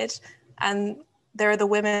were a kid, and there are the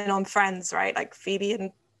women on Friends, right? Like Phoebe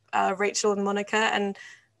and Rachel and Monica, and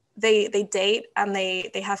they date and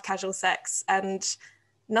they have casual sex, and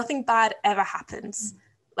nothing bad ever happens.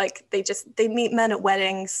 Like they meet men at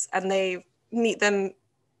weddings, and they meet them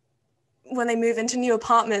when they move into new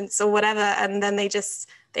apartments or whatever, and then they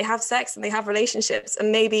have sex and they have relationships,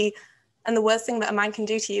 and the worst thing that a man can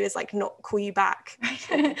do to you is like not call you back.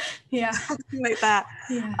 Yeah. Something like that.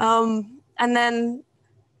 Yeah. And then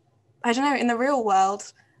I don't know, in the real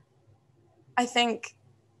world, I think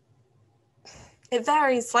it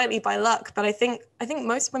varies slightly by luck, but I think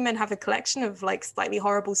most women have a collection of like slightly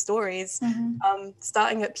horrible stories,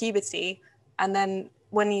 starting at puberty, and then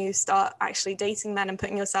when you start actually dating men and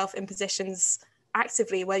putting yourself in positions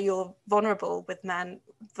actively where you're vulnerable with men,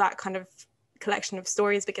 that kind of collection of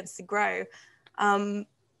stories begins to grow.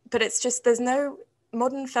 But it's just,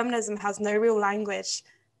 modern feminism has no real language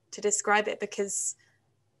to describe it, because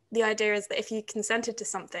the idea is that if you consented to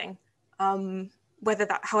something, whether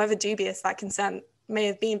that, however dubious that consent may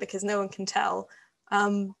have been, because no one can tell,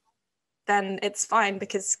 then it's fine,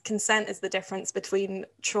 because consent is the difference between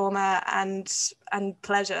trauma and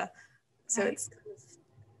pleasure. So right.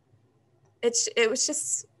 It's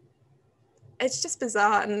just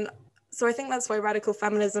bizarre. And so I think that's why radical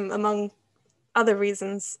feminism, among other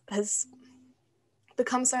reasons, has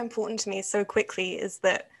become so important to me so quickly, is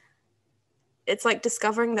that it's like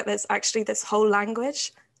discovering that there's actually this whole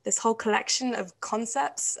language, this whole collection of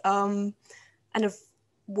concepts, and of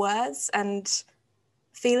words and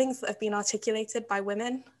feelings that have been articulated by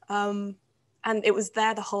women, and it was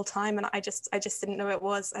there the whole time, and I just didn't know it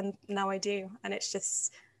was, and now I do. And it's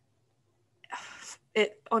just,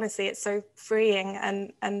 honestly, it's so freeing,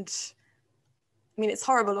 and I mean, it's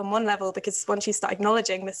horrible on one level, because once you start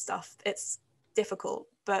acknowledging this stuff, it's difficult,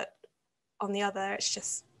 but on the other, it's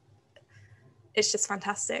just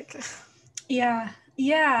fantastic. Yeah.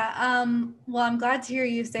 Well, I'm glad to hear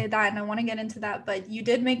you say that, and I want to get into that, but you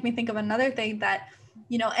did make me think of another thing that,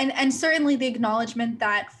 and certainly the acknowledgement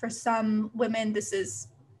that for some women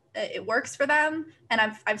it works for them, and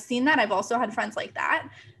I've seen that. I've also had friends like that,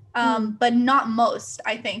 but not most.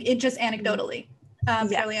 I think it just anecdotally,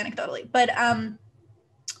 purely anecdotally. But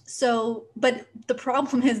but the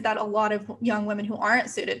problem is that a lot of young women who aren't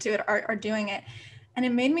suited to it are doing it, and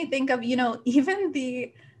it made me think of even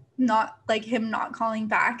the not like him not calling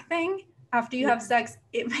back thing after you have sex.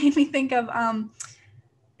 It made me think of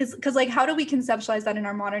because like, how do we conceptualize that in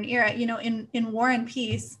our modern era? In War and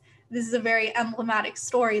Peace, this is a very emblematic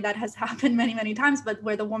story that has happened many, many times, but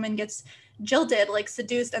where the woman gets jilted, like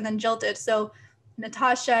seduced and then jilted. So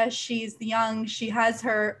Natasha, she's young, she has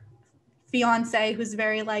her fiance who's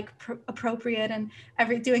very like appropriate and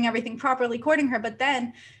doing everything properly, courting her, but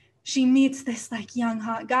then she meets this like young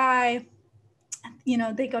hot guy.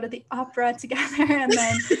 They go to the opera together, and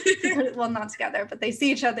then well, not together, but they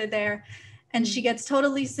see each other there, and she gets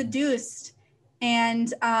totally seduced,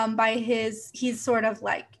 and by he's sort of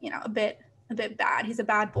like a bit bad. He's a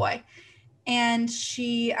bad boy, and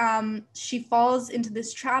she falls into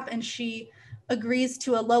this trap, and she agrees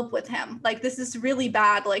to elope with him. Like, this is really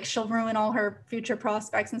bad, like she'll ruin all her future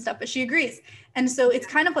prospects and stuff, but she agrees. And so it's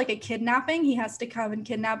kind of like a kidnapping. He has to come and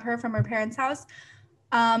kidnap her from her parents' house.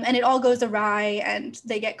 And it all goes awry, and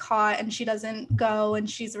they get caught, and she doesn't go, and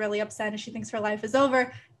she's really upset, and she thinks her life is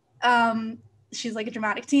over. She's like a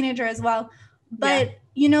dramatic teenager as well. But,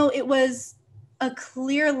 it was a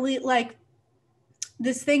clearly like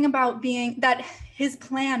this thing about being that his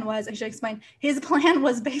plan was, I should explain, his plan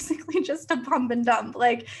was basically just to pump and dump.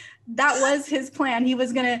 Like, that was his plan. He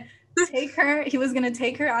was going to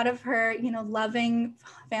take her out of her, loving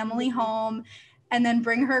family home, and then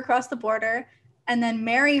bring her across the border, and then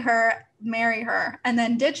marry her, and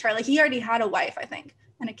then ditch her. Like, he already had a wife, I think,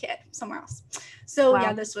 and a kid somewhere else. So wow.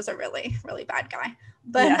 Yeah, this was a really, really bad guy.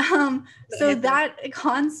 But so that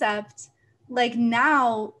concept, like,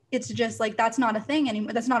 now it's just like, that's not a thing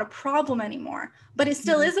anymore. That's not a problem anymore, but it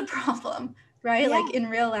still is a problem, right? Yeah. Like in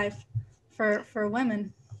real life for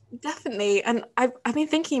women. Definitely. And I've been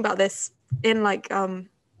thinking about this in like,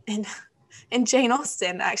 in in Jane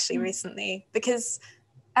Austen actually recently, because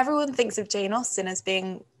everyone thinks of Jane Austen as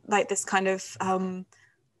being like this kind of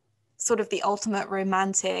sort of the ultimate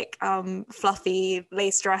romantic, fluffy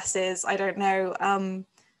lace dresses. I don't know.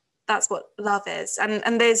 That's what love is.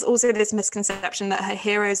 And there's also this misconception that her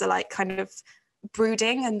heroes are like kind of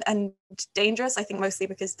brooding and dangerous. I think mostly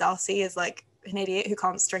because Darcy is like an idiot who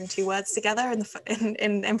can't string two words together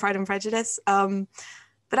in Pride and Prejudice.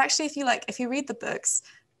 But actually, if you read the books,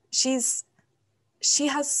 she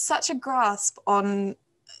has such a grasp on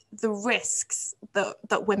the risks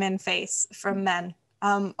that women face from men.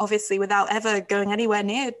 Obviously, without ever going anywhere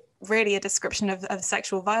near really a description of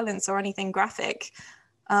sexual violence or anything graphic.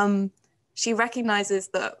 She recognizes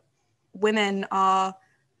that women are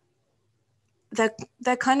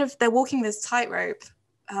they're walking this tightrope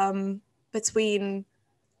between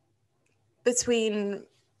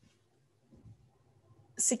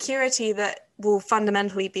security that will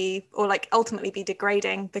fundamentally be, or like ultimately be,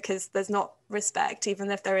 degrading because there's not respect, even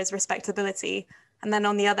if there is respectability, and then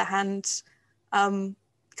on the other hand, kind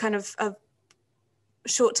of a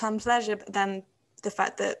short-term pleasure, but then the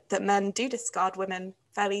fact that men do discard women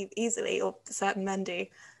fairly easily, or certain men do.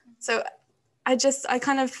 So I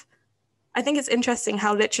think it's interesting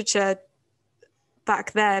how literature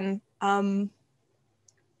back then,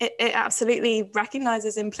 it absolutely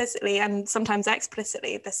recognizes implicitly and sometimes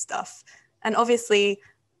explicitly this stuff. And obviously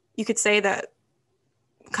you could say that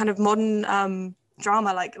kind of modern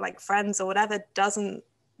drama like Friends or whatever doesn't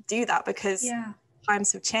do that because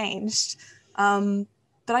times have changed.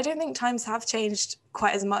 But I don't think times have changed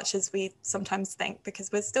quite as much as we sometimes think,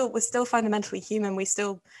 because we're still fundamentally human. We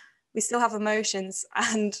still have emotions,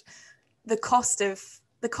 and the cost of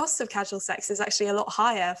casual sex is actually a lot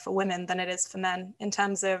higher for women than it is for men, in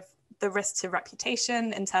terms of the risk to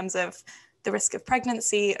reputation, in terms of the risk of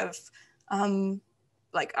pregnancy, of and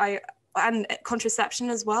contraception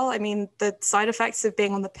as well. I mean, the side effects of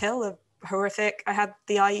being on the pill are horrific. I had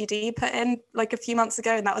the IUD put in like a few months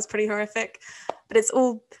ago, and that was pretty horrific. But it's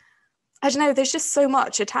all, I don't know, there's just so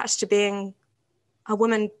much attached to being a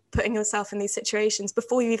woman putting yourself in these situations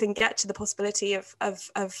before you even get to the possibility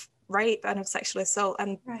of rape and of sexual assault.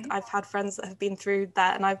 And I've had friends that have been through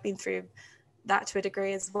that, and I've been through that to a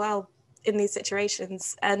degree as well in these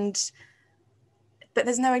situations. But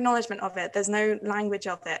there's no acknowledgement of it. There's no language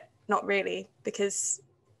of it, not really, because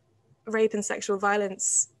rape and sexual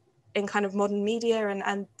violence in kind of modern media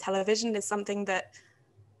and television is something that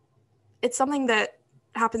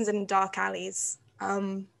happens in dark alleys,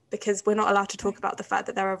 because we're not allowed to talk about the fact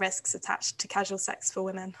that there are risks attached to casual sex for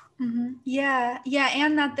women. Mm-hmm. Yeah,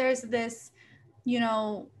 and that there's this,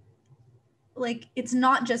 like, it's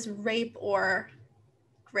not just rape or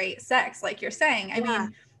great sex, like you're saying. I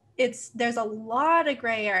mean, there's a lot of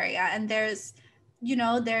gray area, and there's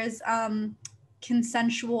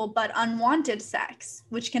consensual but unwanted sex,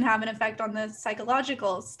 which can have an effect on the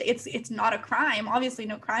psychological state. It's not a crime. Obviously,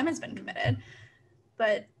 no crime has been committed,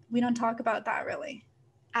 but we don't talk about that really.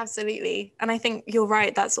 Absolutely. And I think you're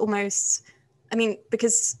right. That's almost, I mean,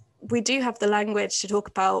 because we do have the language to talk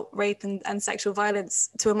about rape and sexual violence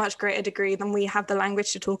to a much greater degree than we have the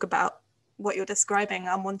language to talk about what you're describing,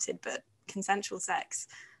 unwanted but consensual sex.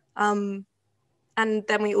 And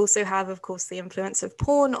then we also have, of course, the influence of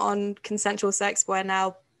porn on consensual sex, where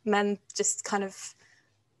now men just kind of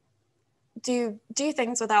do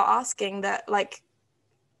things without asking that, like,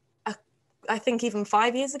 I think even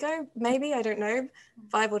 5 years ago, maybe, I don't know,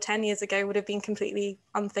 5 or 10 years ago would have been completely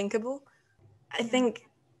unthinkable. I think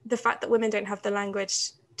the fact that women don't have the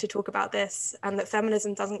language to talk about this, and that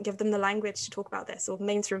feminism doesn't give them the language to talk about this, or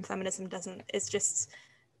mainstream feminism doesn't, is just,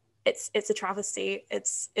 it's a travesty.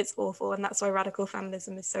 It's awful. And that's why radical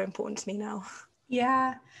feminism is so important to me now.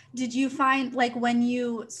 Yeah. Did you find, like, when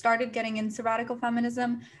you started getting into radical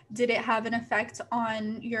feminism, did it have an effect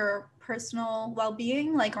on your personal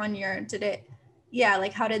well-being? Like, how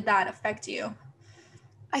did that affect you?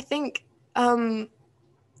 I think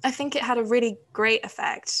it had a really great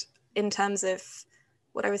effect in terms of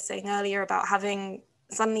what I was saying earlier about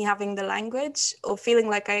suddenly having the language, or feeling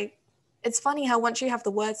like it's funny how once you have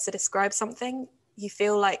the words to describe something, you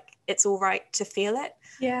feel like it's all right to feel it.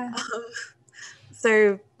 Yeah.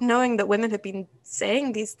 So knowing that women have been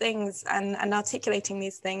saying these things and articulating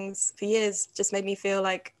these things for years just made me feel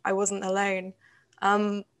like I wasn't alone.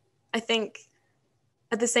 I think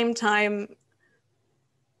at the same time,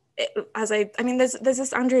 there's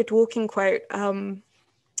this Andrea Dworkin quote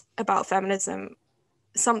about feminism,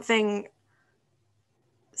 something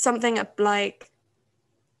like,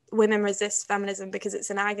 women resist feminism because it's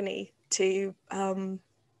an agony to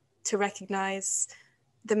recognize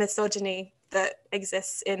the misogyny that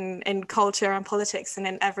exists in culture and politics and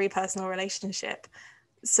in every personal relationship.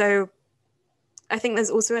 So I think there's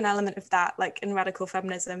also an element of that, like in radical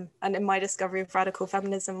feminism and in my discovery of radical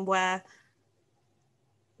feminism, where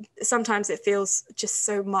sometimes it feels just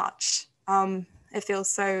so much. It feels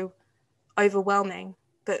so overwhelming.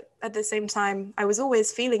 But at the same time, I was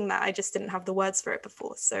always feeling that. I just didn't have the words for it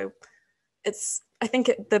before. So I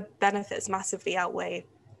think the benefits massively outweigh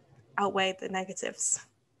the negatives.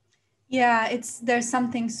 Yeah, there's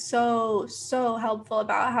something so helpful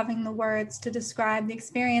about having the words to describe the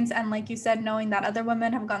experience, and like you said, knowing that other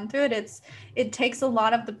women have gone through it, it takes a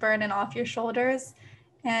lot of the burden off your shoulders.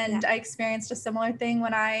 And I experienced a similar thing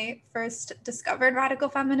when I first discovered radical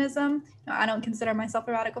feminism. I don't consider myself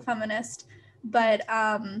a radical feminist, but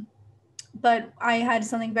I had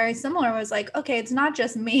something very similar. It was like, okay, it's not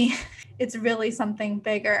just me, it's really something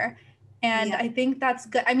bigger. And I think that's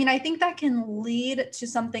good. I mean, I think that can lead to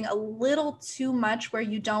something a little too much where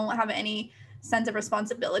you don't have any sense of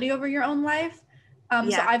responsibility over your own life.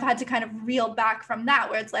 So I've had to kind of reel back from that,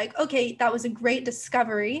 where it's like, okay, that was a great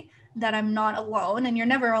discovery that I'm not alone. And you're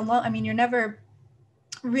never alone. I mean, you're never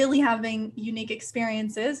really having unique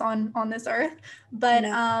experiences on this earth, but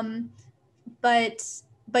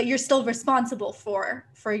but you're still responsible for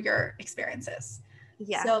your experiences.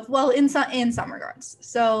 So, well, in some regards.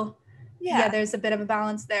 So there's a bit of a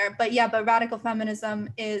balance there. But radical feminism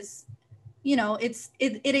is,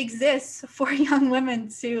 it exists for young women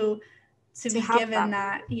to be given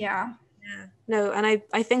that. Yeah. No, and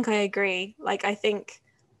I think I agree. Like, I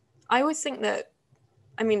always think that,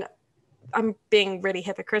 I mean, I'm being really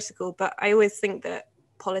hypocritical, but I always think that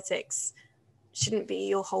politics shouldn't be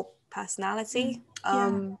your whole personality.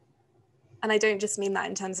 And I don't just mean that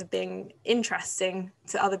in terms of being interesting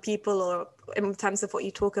to other people or in terms of what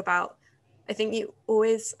you talk about. I think you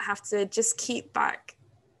always have to just keep back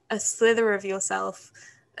a slither of yourself,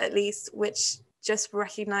 at least, which just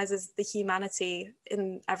recognizes the humanity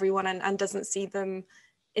in everyone and doesn't see them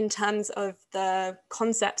in terms of the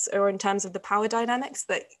concepts or in terms of the power dynamics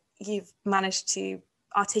that you've managed to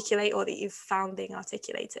articulate or that you've found being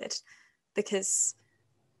articulated. Because,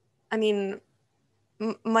 I mean,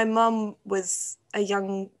 my mum was a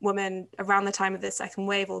young woman around the time of the second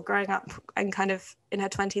wave, or growing up and kind of in her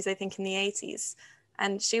 20s, I think in the 80s.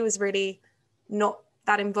 And she was really not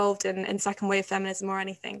that involved in second wave feminism or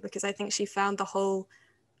anything, because I think she found the whole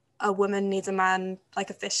a woman needs a man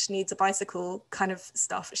like a fish needs a bicycle kind of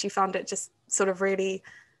stuff. She found it just sort of really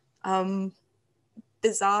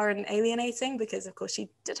bizarre and alienating, because of course she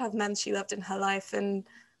did have men she loved in her life. And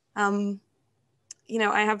I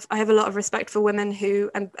have a lot of respect for women who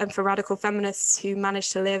and for radical feminists who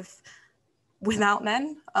manage to live without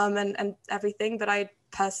men and everything. But I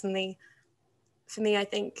personally, for me, I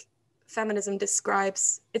think feminism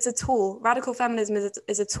it's a tool. Radical feminism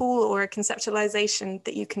is a tool or a conceptualization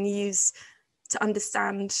that you can use to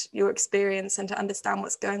understand your experience and to understand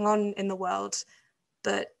what's going on in the world.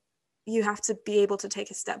 But you have to be able to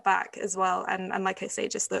take a step back as well. And like I say,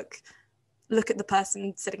 just look at the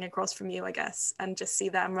person sitting across from you, I guess, and just see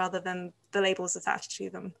them rather than the labels attached to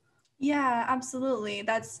them. Yeah, absolutely.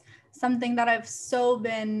 That's something that I've so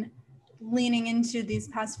been leaning into these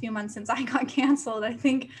past few months since I got canceled. I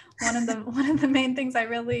think one of the main things I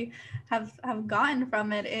really have gotten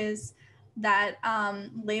from it is that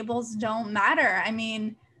labels don't matter. I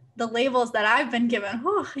mean, the labels that I've been given,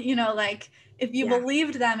 like if you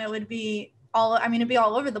believed them, it'd be all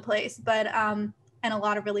over the place, but and a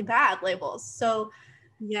lot of really bad labels. So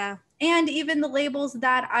and even the labels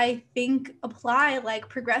that I think apply, like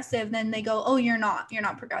progressive, then they go, oh, you're not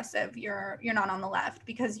progressive, you're not on the left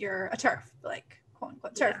because you're a TERF, like quote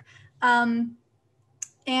unquote TERF.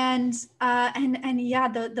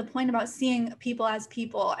 The point about seeing people as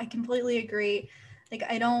people, I completely agree. Like,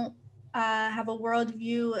 I don't have a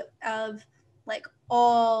worldview of like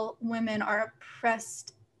all women are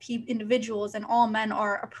oppressed individuals and all men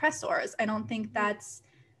are oppressors. I don't think that's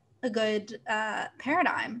a good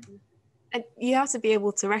paradigm. And you have to be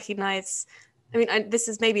able to recognize, I mean, this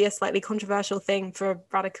is maybe a slightly controversial thing for a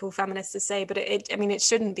radical feminist to say, but it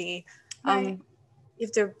shouldn't be. Right. You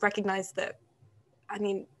have to recognize that, I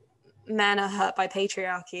mean, men are hurt by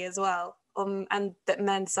patriarchy as well, and that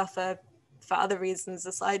men suffer for other reasons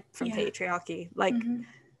aside from patriarchy. Like,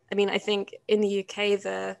 I mean, I think in the UK,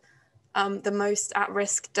 the most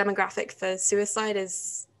at-risk demographic for suicide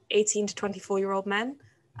is 18 to 24-year-old men.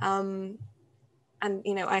 And,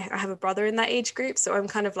 I have a brother in that age group. So I'm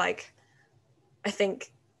kind of like, I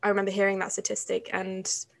think I remember hearing that statistic and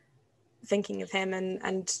thinking of him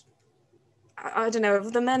and I don't know,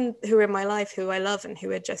 of the men who are in my life, who I love and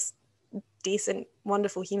who are just decent,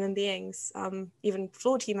 wonderful human beings, even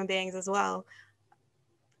flawed human beings as well.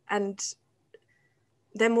 And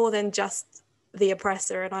they're more than just the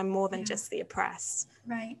oppressor, and I'm more than just the oppressed.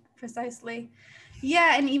 Right, precisely.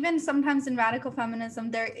 Yeah, and even sometimes in radical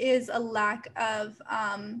feminism, there is a lack of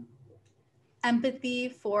empathy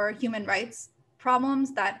for human rights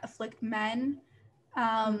problems that afflict men,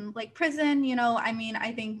 like prison. I mean,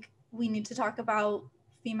 I think we need to talk about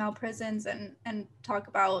female prisons and talk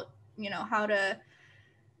about, how to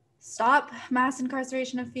stop mass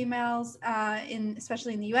incarceration of females,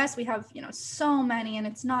 especially in the US. We have, so many, and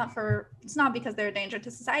it's not because they're a danger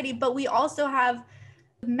to society, but we also have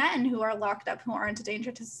men who are locked up who aren't a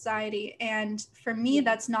danger to society. And for me,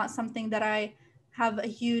 that's not something that I have a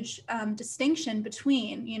huge distinction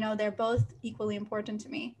between. They're both equally important to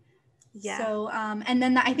me. So and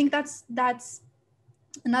then I think that's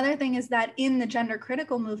another thing, is that in the gender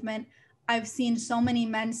critical movement, I've seen so many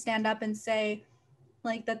men stand up and say,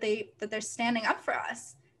 like, that they're standing up for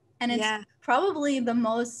us. And it's probably the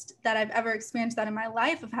most that I've ever experienced that in my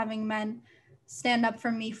life, of having men stand up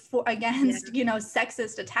for me against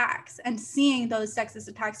sexist attacks, and seeing those sexist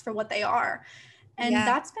attacks for what they are. And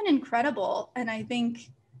that's been incredible. And I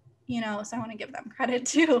think, so I want to give them credit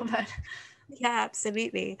too. But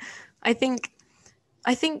absolutely. I think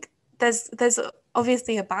there's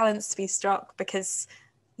obviously a balance to be struck, because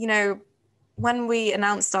when we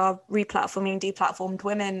announced our replatforming deplatformed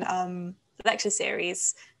women lecture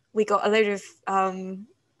series, we got a load of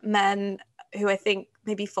men who I think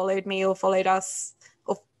maybe followed me or followed us,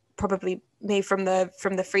 or probably me from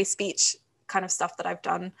the free speech kind of stuff that I've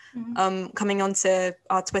done, coming onto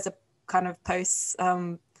our Twitter kind of posts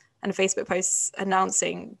and Facebook posts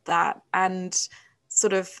announcing that, and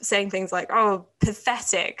sort of saying things like, oh,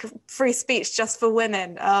 pathetic, free speech just for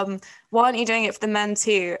women. Why aren't you doing it for the men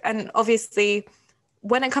too? And obviously,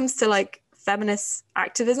 when it comes to like feminist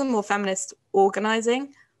activism or feminist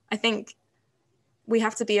organizing, I think we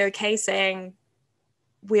have to be okay saying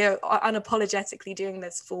we're unapologetically doing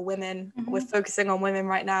this for women. We're focusing on women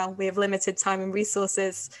right now. We have limited time and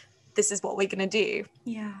resources. This is what we're going to do.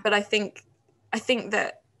 Yeah. But I think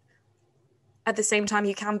that at the same time,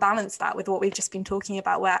 you can balance that with what we've just been talking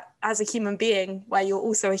about, where as a human being, where you're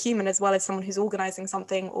also a human as well as someone who's organizing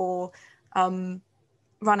something or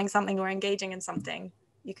running something or engaging in something,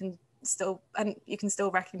 you can still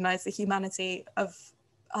recognize the humanity of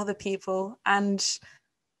other people. And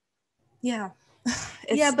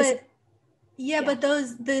but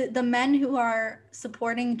those the men who are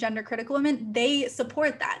supporting gender critical women, they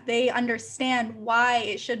support that. They understand why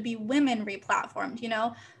it should be women replatformed,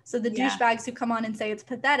 So the douchebags who come on and say it's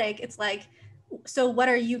pathetic, it's like, so what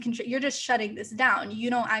are you you're just shutting this down. You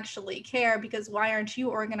don't actually care, because why aren't you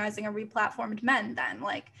organizing a replatformed men then?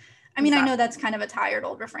 Like, I mean, exactly. I know that's kind of a tired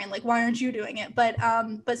old refrain, like, why aren't you doing it? But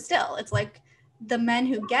still, it's like the men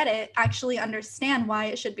who get it actually understand why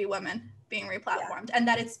it should be women being replatformed, and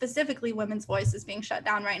that it's specifically women's voices being shut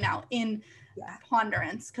down right now in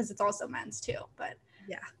ponderance, because it's also men's too. But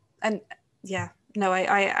I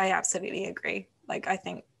absolutely agree. Like, I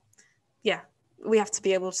think we have to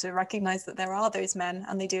be able to recognize that there are those men,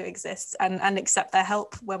 and they do exist, and accept their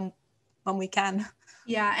help when we can.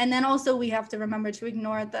 And then also we have to remember to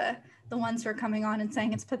ignore the ones who are coming on and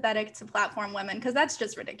saying it's pathetic to platform women, because that's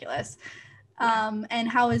just ridiculous. And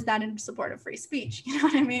how is that in support of free speech? You know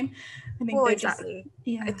what I mean? I think exactly.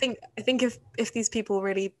 I think if these people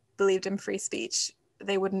really believed in free speech,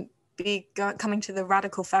 they wouldn't be coming to the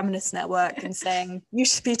Radical Feminist Network and saying you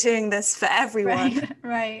should be doing this for everyone.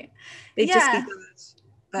 Right. They'd just be good.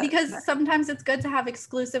 Because sometimes it's good to have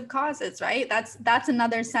exclusive causes, right? That's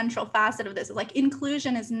another central facet of this. Like,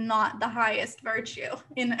 inclusion is not the highest virtue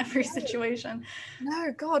in every situation.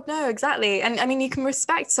 No, God, no, exactly. And I mean, you can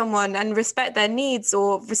respect someone and respect their needs,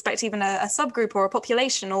 or respect even a subgroup or a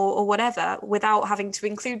population or whatever, without having to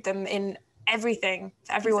include them in everything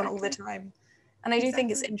for everyone all the time. And I do think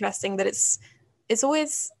it's interesting that it's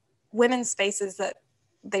always women's spaces that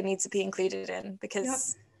they need to be included in,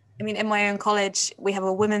 because I mean, in my own college, we have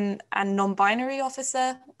a women and non-binary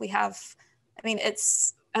officer. We have, I mean,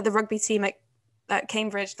 it's at the rugby team at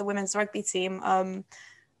Cambridge, the women's rugby team.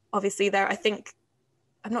 Obviously there, I think,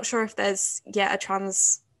 I'm not sure if there's yet a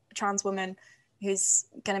trans woman who's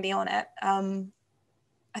going to be on it.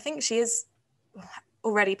 I think she is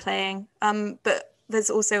already playing, but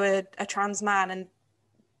there's also a trans man, and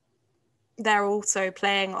they're also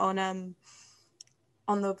playing on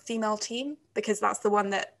the female team, because that's the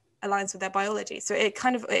one that aligns with their biology. So it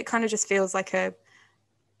kind of just feels like a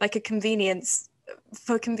convenience,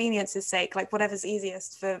 for convenience's sake, like whatever's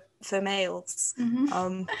easiest for males.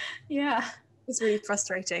 It's really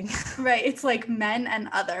frustrating. Right, it's like men and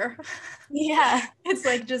other. Yeah. It's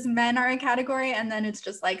like just men are a category, and then it's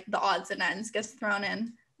just like the odds and ends gets thrown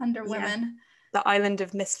in under women. The island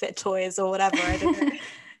of misfit toys or whatever, I don't know.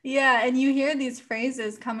 Yeah, and you hear these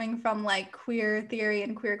phrases coming from like queer theory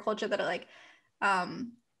and queer culture that are like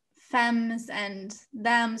femmes and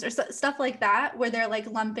thems or stuff like that, where they're like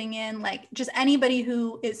lumping in like just anybody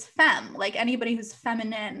who is femme, like anybody who's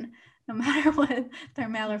feminine, no matter what they're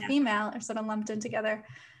male or female, are sort of lumped in together.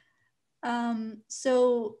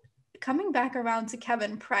 So coming back around to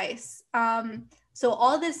Kevin Price, so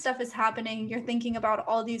all this stuff is happening, you're thinking about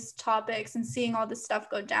all these topics and seeing all this stuff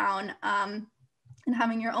go down, and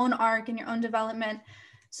having your own arc and your own development.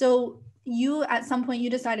 So you, at some point,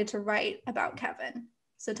 you decided to write about Kevin.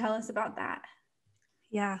 So tell us about that.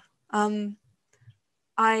 Yeah.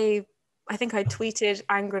 I think I tweeted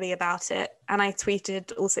angrily about it, and I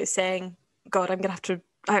tweeted also saying, God, I'm gonna have to,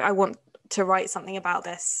 I want to write something about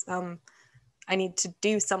this. I need to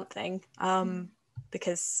do something,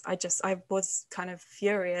 because I was kind of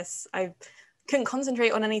furious. I couldn't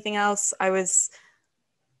concentrate on anything else. It was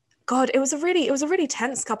a really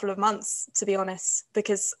tense couple of months, to be honest,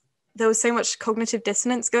 because there was so much cognitive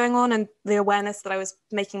dissonance going on, and the awareness that I was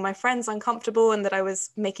making my friends uncomfortable and that I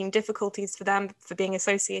was making difficulties for them for being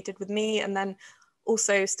associated with me, and then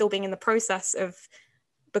also still being in the process of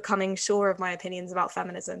becoming sure of my opinions about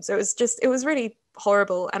feminism. So it was really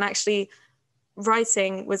horrible. And actually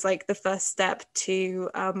writing was like the first step to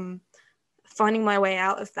finding my way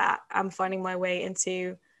out of that and finding my way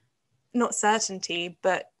into not certainty,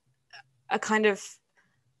 but a kind of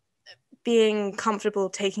being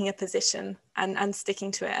comfortable taking a position and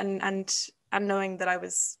sticking to it, and knowing that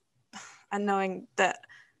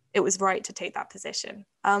it was right to take that position.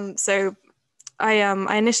 So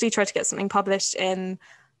I initially tried to get something published in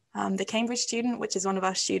the Cambridge Student, which is one of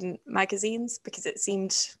our student magazines, because it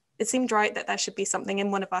seemed right that there should be something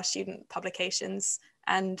in one of our student publications.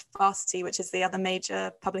 And Varsity, which is the other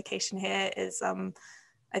major publication here, is I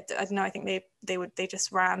don't know, I think they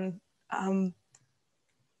just ran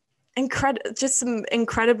just some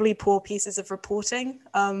incredibly poor pieces of reporting,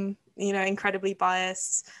 incredibly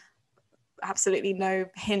biased, absolutely no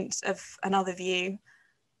hint of another view.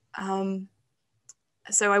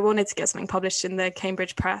 So I wanted to get something published in the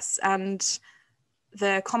Cambridge Press, and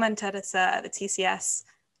the comment editor at the TCS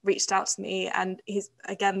reached out to me, and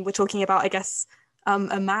we're talking about, I guess,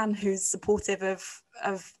 a man who's supportive of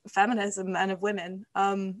feminism and of women.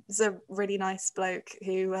 He's a really nice bloke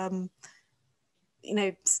who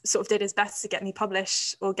sort of did his best to get me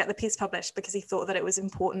published, or get the piece published, because he thought that it was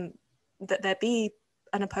important that there be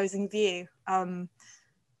an opposing view in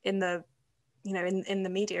the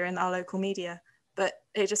media, in our local media. But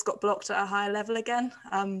it just got blocked at a higher level again.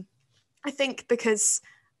 I think because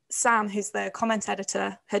Sam, who's the comment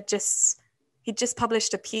editor, he'd just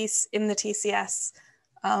published a piece in the TCS,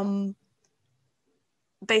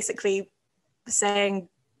 basically saying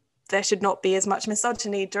there should not be as much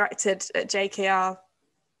misogyny directed at JKR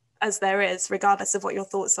as there is, regardless of what your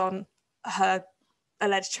thoughts on her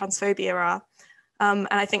alleged transphobia are. And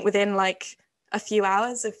I think within like a few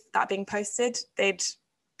hours of that being posted, they'd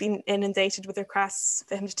been inundated with requests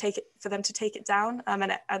for them to take it down,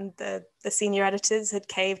 and the senior editors had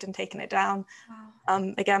caved and taken it down.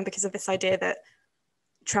 Wow. Again, because of this idea that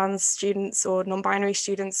trans students or non-binary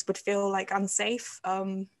students would feel like unsafe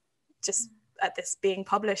just at this being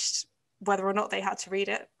published, whether or not they had to read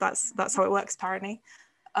it. That's how it works, apparently.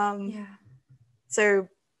 So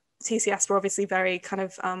TCS were obviously very kind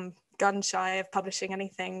of gun shy of publishing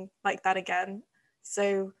anything like that again.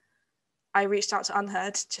 So I reached out to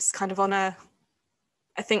Unherd, just kind of on a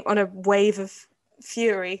wave of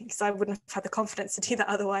fury, because I wouldn't have had the confidence to do that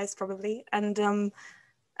otherwise, probably. And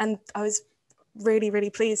I was really,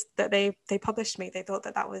 really pleased that they published me. They thought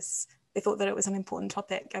that it was an important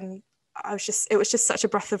topic, and it was just such a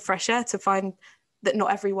breath of fresh air to find that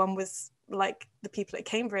not everyone was like the people at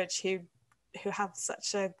Cambridge who have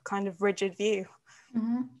such a kind of rigid view.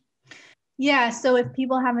 Mm-hmm. Yeah, so if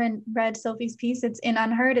people haven't read Sophie's piece, it's in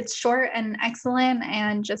Unherd. It's short and excellent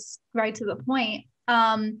and just right to the point.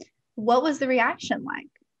 What was the reaction like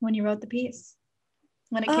when you wrote the piece,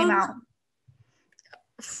 when it came out?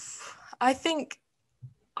 I think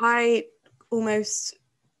I almost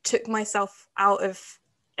took myself out of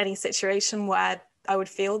any situation where I would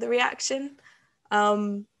feel the reaction.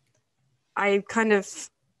 I'm really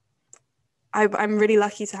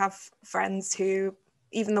lucky to have friends who,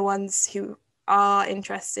 even the ones who are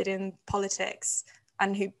interested in politics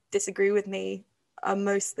and who disagree with me, are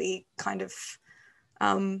mostly kind of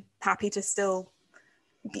happy to still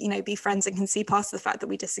be friends and can see past the fact that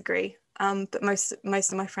we disagree. but most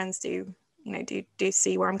of my friends do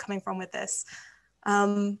see where I'm coming from with this.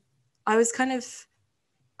 I was kind of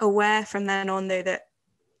aware from then on, though, that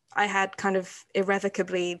I had kind of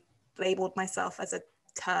irrevocably labelled myself as a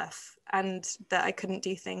TERF, and that I couldn't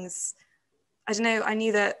do things. I don't know. I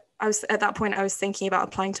knew that I was at that point. I was thinking about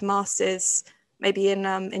applying to masters, maybe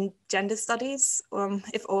in gender studies, or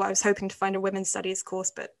I was hoping to find a women's studies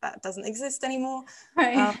course, but that doesn't exist anymore.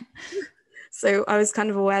 Right. So I was kind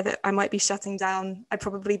of aware that I might be shutting down. I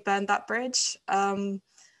probably burned that bridge.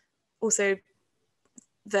 Also,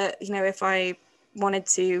 that if I wanted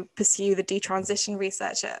to pursue the detransition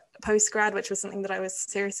research at postgrad, which was something that I was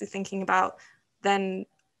seriously thinking about, then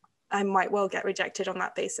I might well get rejected on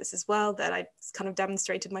that basis as well, that I kind of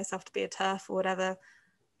demonstrated myself to be a TERF or whatever.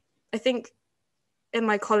 I think in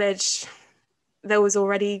my college, there was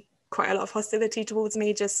already quite a lot of hostility towards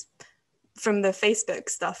me just from the Facebook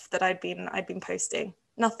stuff that I'd been posting.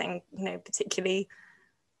 Nothing, particularly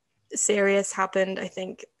serious happened. I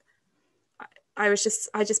think I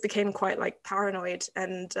just became quite like paranoid,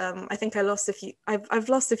 and I think I lost a few. I've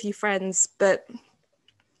lost a few friends, but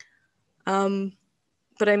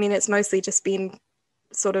I mean, it's mostly just been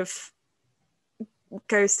sort of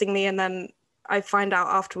ghosting me, and then I find out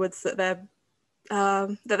afterwards that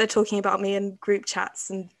they're talking about me in group chats,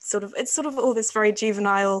 and it's sort of all this very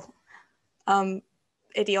juvenile,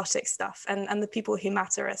 idiotic stuff, and the people who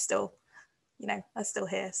matter are still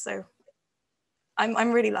here. So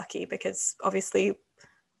I'm really lucky, because obviously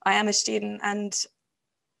I am a student, and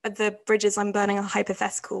the bridges I'm burning are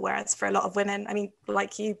hypothetical, whereas for a lot of women, I mean,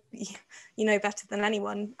 like you know better than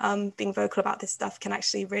anyone, being vocal about this stuff can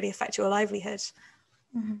actually really affect your livelihood.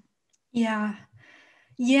 Mm-hmm. Yeah.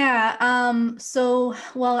 So,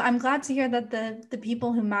 well, I'm glad to hear that the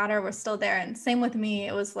people who matter were still there. And same with me.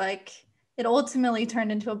 It was like, it ultimately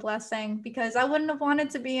turned into a blessing, because I wouldn't have wanted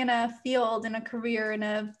to be in a field, in a career, in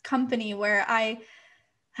a company where I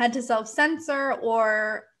had to self-censor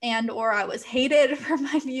or I was hated for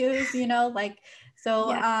my views, so,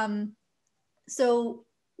 Yeah. So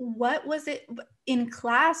what was it in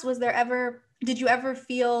class? Did you ever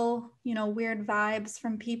feel, weird vibes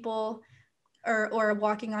from people or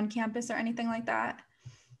walking on campus or anything like that?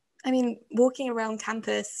 I mean, walking around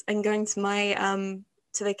campus and going to my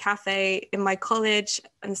to the cafe in my college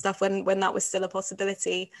and stuff when that was still a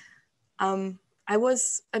possibility. Weird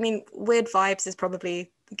vibes is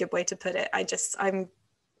probably a good way to put it.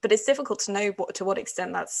 But it's difficult to know to what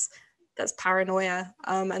extent that's paranoia,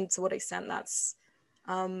 and to what extent that's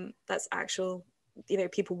actual,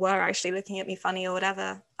 people were actually looking at me funny or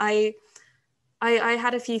whatever. I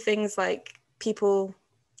had a few things like people.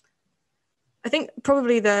 I think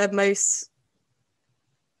probably the most,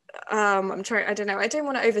 I don't know, I don't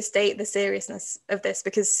want to overstate the seriousness of this,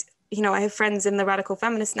 because, I have friends in the radical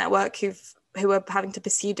feminist network who are having to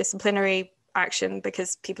pursue disciplinary action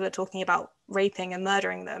because people are talking about raping and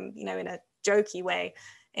murdering them, in a jokey way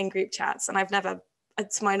in group chats. And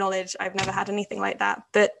to my knowledge, I've never had anything like that.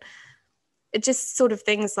 But it just sort of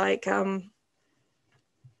things like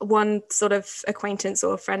one sort of acquaintance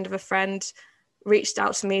or a friend of a friend reached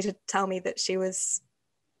out to me to tell me that she was,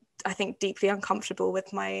 I think, deeply uncomfortable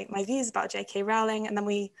with my views about J.K. Rowling. And then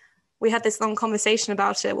we had this long conversation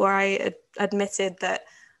about it, where I admitted that,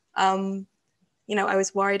 I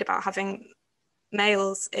was worried about having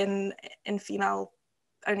males in female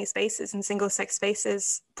only spaces and single sex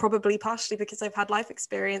spaces, probably partially because I've had life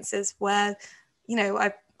experiences where,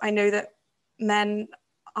 I know that men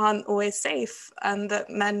aren't always safe, and that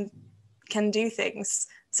men can do things.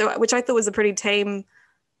 So, which I thought was a pretty tame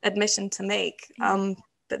admission to make.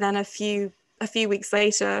 But then a few weeks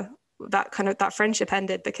later, that friendship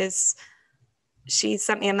ended, because she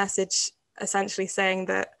sent me a message essentially saying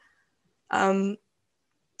that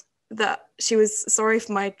that she was sorry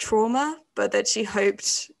for my trauma, but that she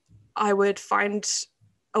hoped I would find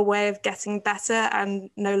a way of getting better and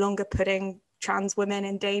no longer putting trans women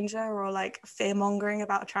in danger, or like fear mongering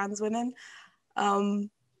about trans women.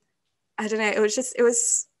 I don't know. It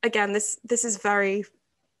was again, this is very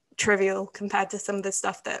trivial compared to some of the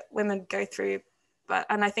stuff that women go through.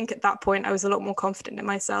 And I think at that point I was a lot more confident in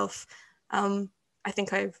myself. I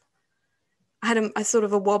think I had a sort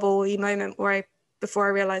of a wobbly moment before I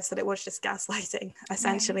realized that it was just gaslighting,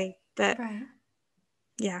 essentially. Right. But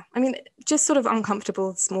yeah, I mean, just sort of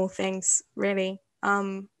uncomfortable small things, really.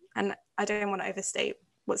 And I don't want to overstate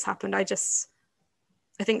what's happened. I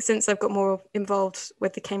think since I've got more involved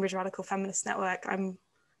with the Cambridge Radical Feminist Network,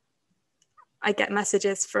 I get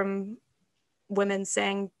messages from women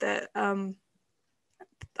saying that I'm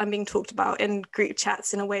being talked about in group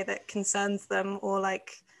chats in a way that concerns them, or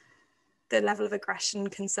like the level of aggression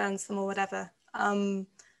concerns them or whatever. And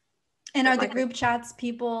are the group chats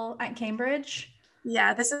people at Cambridge?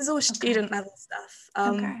 Yeah, this is all student level stuff.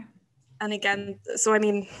 Okay. And again, so I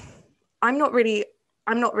mean, I'm not really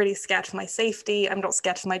scared for my safety. I'm not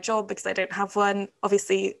scared for my job because I don't have one.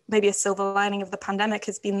 Obviously, maybe a silver lining of the pandemic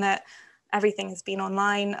has been that everything has been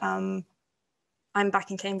online. I'm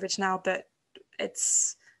back in Cambridge now, but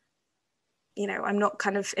it's, you know, I'm not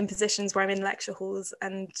kind of in positions where I'm in lecture halls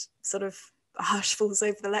and sort of a hush falls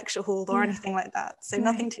over the lecture hall or anything like that. So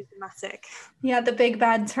nothing too dramatic. Yeah, the big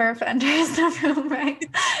bad turf enters the room, right?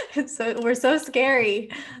 We're so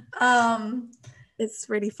scary. It's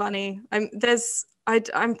really funny. I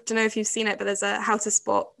don't know if you've seen it, but there's a how to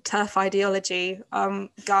spot turf ideology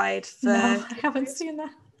guide for. No, I haven't seen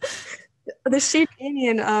that. The student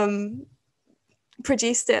union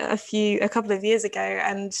produced it a couple of years ago,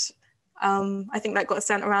 and I think that got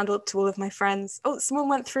sent around to all of my friends. Oh, someone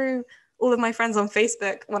went through all of my friends on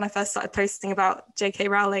Facebook when I first started posting about J.K.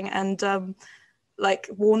 Rowling and like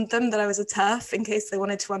warned them that I was a TERF in case they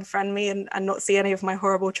wanted to unfriend me and not see any of my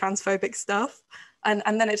horrible transphobic stuff. And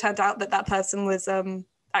then it turned out that person was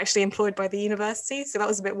actually employed by the university, so that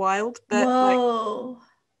was a bit wild. But whoa,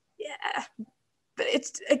 yeah. But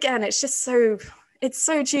it's just so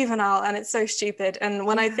juvenile and it's so stupid. And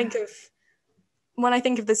when I think of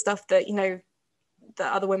the stuff that, you know,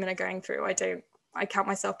 that other women are going through, I count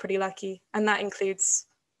myself pretty lucky. And that includes,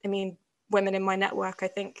 I mean, women in my network, I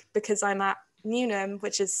think, because I'm at Newnham,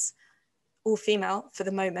 which is all female for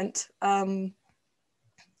the moment. I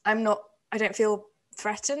don't feel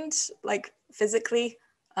threatened, like physically.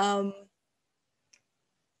 So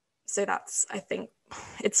that's, I think,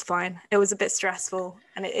 it's fine. It was a bit stressful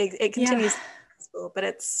and it continues to be stressful, but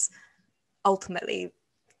it's ultimately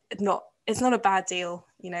it's not a bad deal,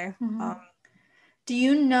 you know. Do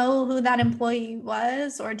you know who that employee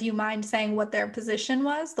was, or do you mind saying what their position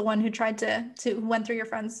was? The one who tried to went through your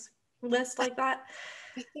friends list like that?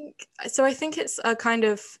 I think it's a kind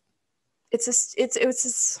of it's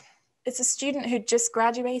a student who just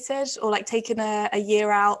graduated or like taken a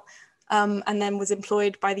year out and then was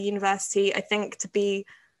employed by the university, I think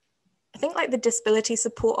like the disability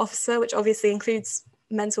support officer, which obviously includes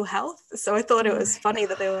mental health. So I thought it was funny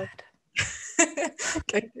that they were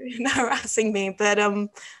going through and harassing me. But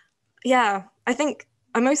yeah, I think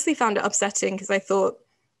I mostly found it upsetting because I thought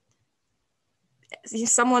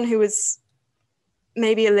someone who was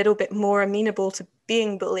maybe a little bit more amenable to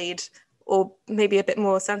being bullied or maybe a bit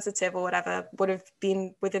more sensitive or whatever would have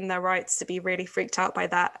been within their rights to be really freaked out by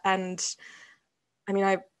that. And I mean,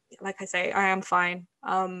 like I say, I am fine.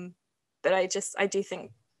 But I do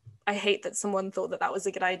think I hate that someone thought that was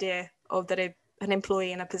a good idea, or that an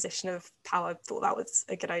employee in a position of power thought that was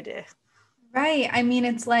a good idea. Right. I mean,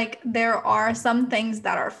 it's like there are some things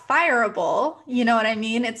that are fireable. You know what I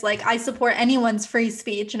mean? It's like I support anyone's free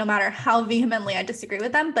speech, no matter how vehemently I disagree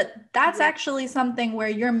with them. But that's actually something where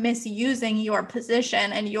you're misusing your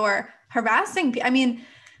position and you're harassing people. I mean,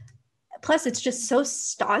 plus it's just so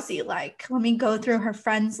Stasi-like. Let me go through her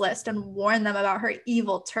friends list and warn them about her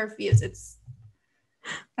evil turf views.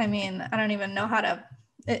 I don't even know how to,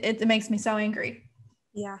 it makes me so angry.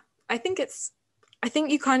 Yeah. I think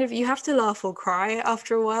you have to laugh or cry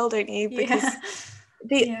after a while, don't you? Because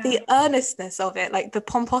the earnestness of it, like the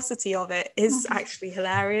pomposity of it is actually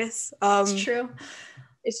hilarious. It's true.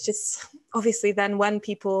 It's just obviously then when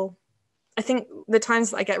people, I think the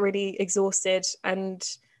times that I get really exhausted and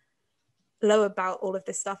low about all of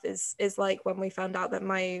this stuff is like when we found out that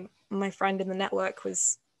my friend in the network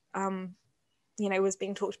was was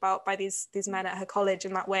being talked about by these men at her college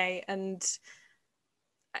in that way. And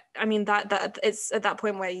I mean that it's at that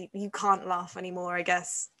point where you can't laugh anymore, I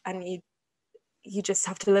guess, and you just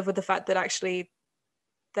have to live with the fact that actually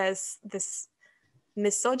there's this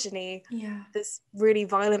misogyny, this really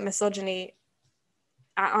violent misogyny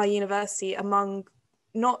at our university among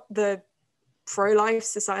not the pro-life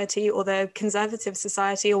society or the conservative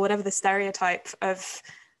society or whatever the stereotype of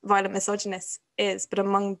violent misogynists is, but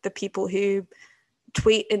among the people who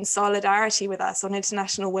tweet in solidarity with us on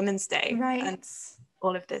International Women's Day, and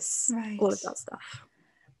all of this, all of that stuff.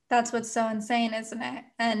 That's what's so insane, isn't it?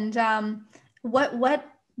 And what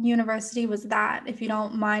university was that, if you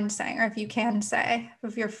don't mind saying, or if you can say,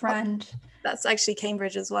 of your friend? That's actually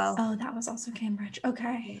Cambridge as well. Oh, that was also Cambridge.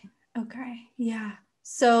 Okay. Yeah.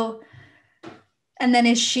 So, and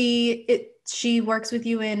then she works with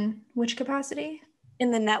you in which capacity? In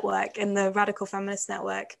the network, in the Radical Feminist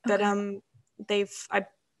Network. But I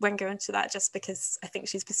won't go into that just because I think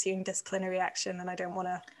she's pursuing disciplinary action and I don't want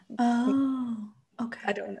to. Oh. Okay.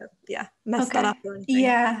 I don't know. Yeah, mess that up or anything.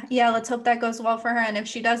 Yeah. Let's hope that goes well for her. And if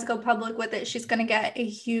she does go public with it, she's going to get a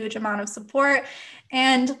huge amount of support.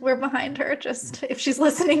 And we're behind her. Just if she's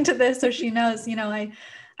listening to this, so she knows.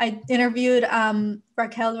 I interviewed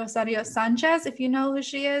Raquel Rosario Sanchez. If you know who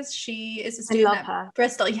she is a student at her.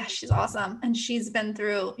 Bristol. Yeah, she's awesome, and she's been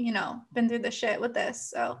through the shit with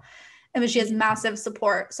this. So, and she has massive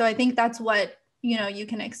support. So I think that's what you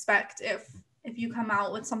can expect if you come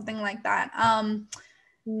out with something like that. I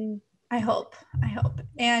hope.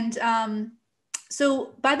 And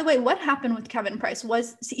so, by the way, what happened with Kevin Price?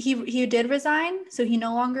 Was he did resign? So he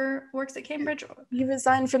no longer works at Cambridge? He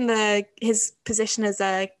resigned from his position as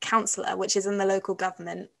a councillor, which is in the local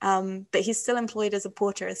government. But he's still employed as a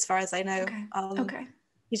porter, as far as I know. Okay.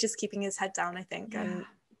 He's just keeping his head down, I think, and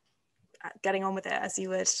getting on with it as you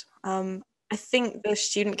would. I think the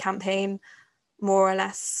student campaign more or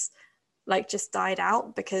less just died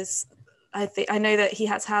out, because I know that he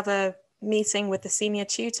had to have a meeting with the senior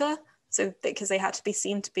tutor, so because they had to be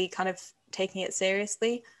seen to be kind of taking it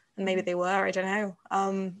seriously, and maybe they were, I don't know,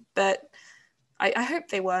 but I hope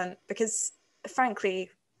they weren't, because frankly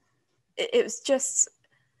it was just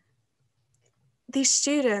these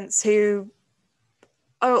students who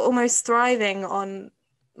are almost thriving on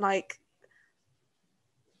I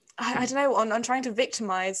don't know, on trying to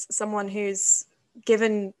victimize someone who's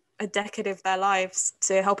given a decade of their lives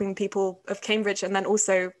to helping people of Cambridge, and then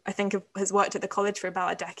also I think has worked at the college for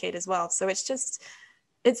about a decade as well. So it's just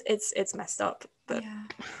it's messed up. But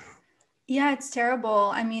yeah, it's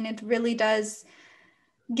terrible. I mean, it really does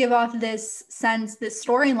give off this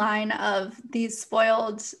storyline of these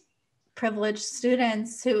spoiled, privileged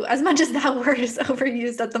students who, as much as that word is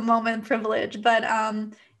overused at the moment, privilege, but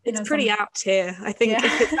it's pretty apt here. I think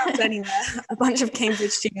if it's apt anywhere, a bunch of Cambridge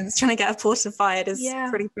students trying to get a porter fired is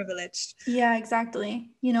pretty privileged. Yeah, exactly.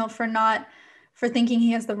 For thinking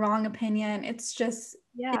he has the wrong opinion. It's just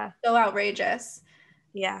it's so outrageous.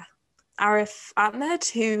 Yeah. Arif Ahmed,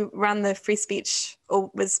 who ran the free speech, or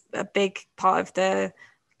was a big part of the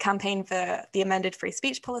campaign for the amended free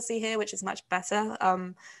speech policy here, which is much better.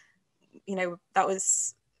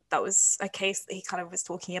 That was a case that he kind of was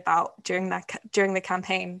talking about during the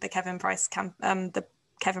campaign, the Kevin Price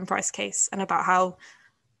case, and about how,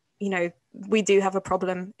 we do have a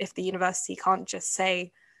problem if the university can't just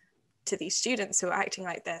say to these students who are acting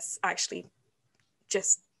like this, actually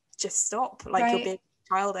just stop, you're being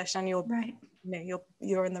childish and you're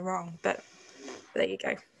you're in the wrong. But there you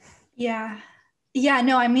go.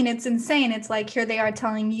 No, I mean, it's insane. It's like, here they are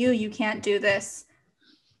telling you can't do this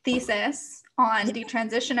thesis on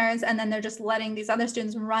detransitioners, and then they're just letting these other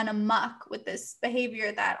students run amok with this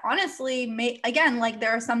behavior that honestly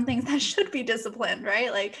there are some things that should be disciplined,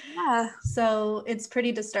 right? So it's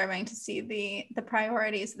pretty disturbing to see the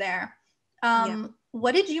priorities there.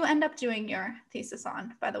 What did you end up doing your thesis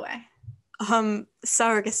on, by the way?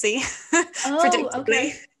 Surrogacy.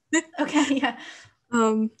 Predictably. Okay, yeah.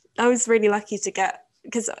 I was really lucky to get,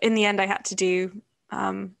 because in the end I had to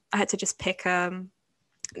just pick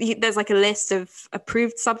there's a list of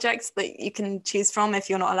approved subjects that you can choose from if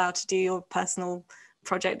you're not allowed to do your personal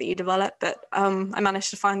project that you develop, but I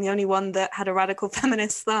managed to find the only one that had a radical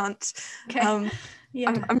feminist slant. I'm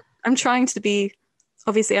trying to be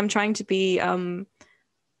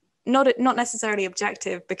not necessarily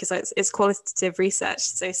objective, because it's qualitative research,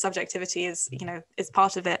 so subjectivity is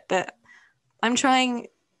part of it, but I'm trying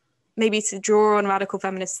maybe to draw on radical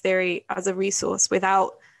feminist theory as a resource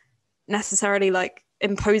without necessarily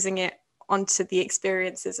imposing it onto the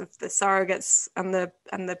experiences of the surrogates and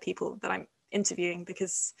the people that I'm interviewing,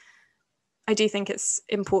 because I do think it's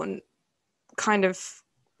important, kind of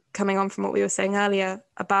coming on from what we were saying earlier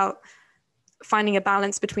about finding a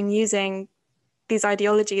balance between using these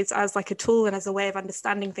ideologies as a tool and as a way of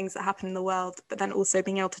understanding things that happen in the world, but then also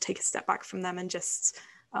being able to take a step back from them and just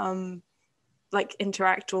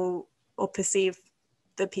interact or perceive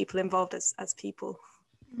the people involved as people.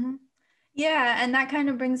 Mm-hmm. Yeah, and that kind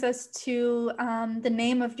of brings us to the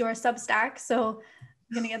name of your Substack. So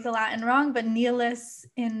I'm going to get the Latin wrong, but Nullius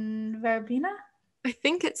in Verbena? I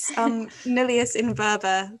think it's Nullius in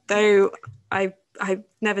Verba, though I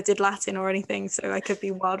never did Latin or anything, so I could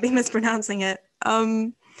be wildly mispronouncing it.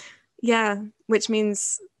 Which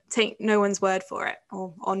means take no one's word for it,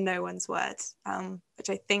 or on no one's word, which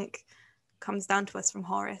I think comes down to us from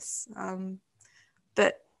Horace.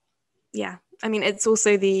 But yeah, I mean, it's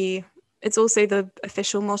also the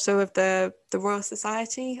official motto of the Royal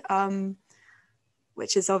Society,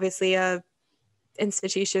 which is obviously a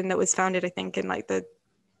institution that was founded, I think, in the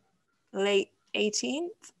late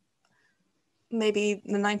 18th, maybe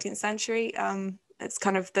the 19th century. It's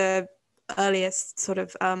kind of the earliest sort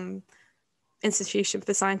of institution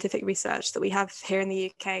for scientific research that we have here in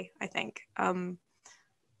the UK, I think.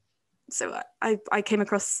 So I came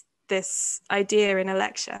across this idea in a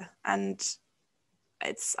lecture, and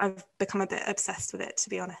I've become a bit obsessed with it, to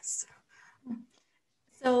be honest.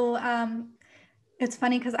 So it's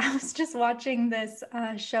funny because I was just watching this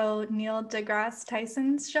show, Neil deGrasse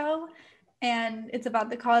Tyson's show, and it's about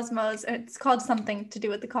the cosmos. It's called something to do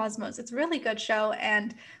with the cosmos. It's a really good show.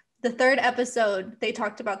 And the third episode, they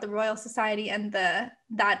talked about the Royal Society and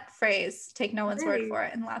that phrase, take no one's word for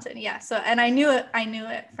it in Latin. Yeah. So, and I knew it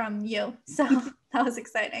from you. So that was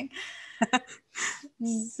exciting.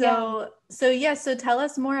 So tell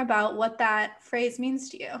us more about what that phrase means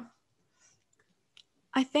to you.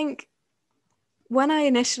 I think when I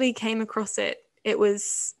initially came across it, it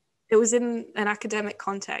was in an academic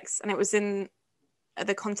context, and it was in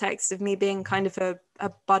the context of me being kind of a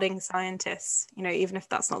budding scientist, you know, even if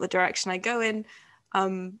that's not the direction I go in,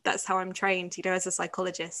 that's how I'm trained, you know, as a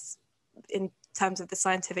psychologist in terms of the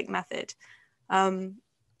scientific method.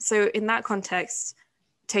 So in that context,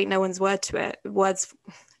 take no one's word for it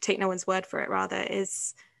rather,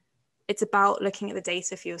 it's about looking at the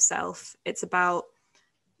data for yourself. It's about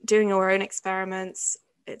doing your own experiments.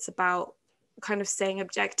 It's about kind of staying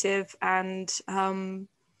objective and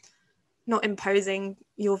not imposing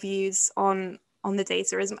your views on the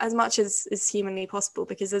data as much as is humanly possible,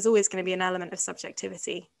 because there's always going to be an element of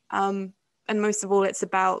subjectivity. And most of all, it's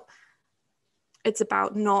about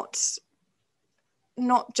not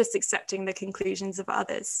just accepting the conclusions of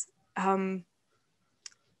others.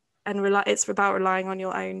 It's about relying on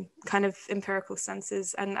your own kind of empirical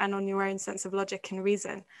senses and on your own sense of logic and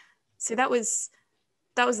reason. So that was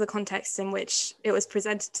the context in which it was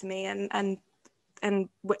presented to me, and in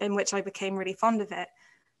which I became really fond of it.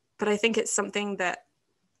 But I think it's something that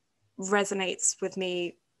resonates with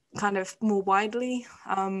me kind of more widely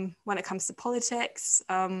when it comes to politics,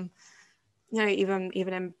 you know, even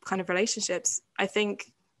in kind of relationships, I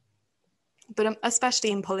think. But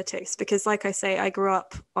especially in politics, because like I say, I grew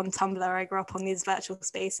up on Tumblr, I grew up on these virtual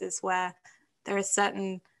spaces where there are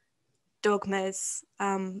certain dogmas,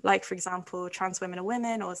 like for example, trans women are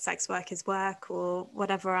women, or sex work is work, or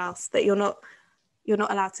whatever else, that you're not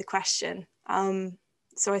allowed to question.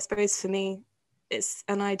 So I suppose for me, it's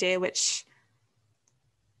an idea which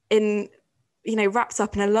wrapped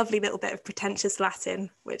up in a lovely little bit of pretentious Latin,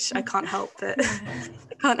 which I can't help but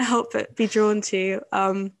be drawn to.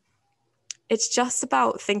 It's just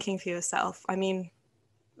about thinking for yourself. I mean,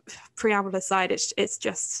 preamble aside, it's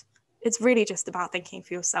really just about thinking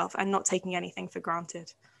for yourself and not taking anything for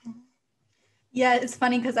granted. Yeah, it's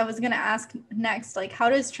funny because I was going to ask next, like, how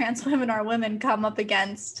does trans women are women come up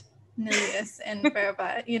against Nullius and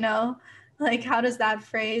verba, you know? Like, how does that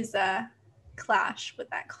phrase clash with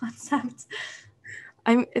that concept?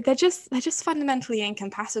 They're just fundamentally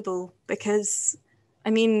incompatible, because, I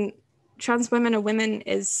mean, trans women are women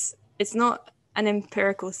it's not an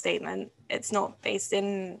empirical statement. It's not based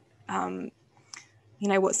in,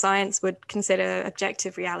 what science would consider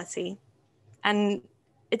objective reality. And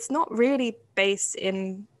it's not really based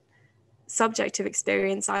in subjective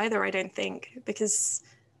experience either, I don't think, because,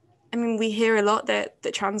 I mean, we hear a lot that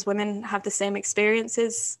trans women have the same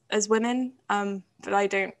experiences as women, but I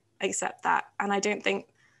don't accept that. And I don't think,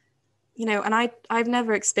 and I've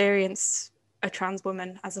never experienced a trans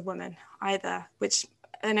woman as a woman either, which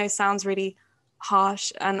I know sounds really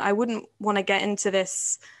harsh, and I wouldn't want to get into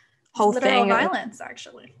this whole literal thing. Violence,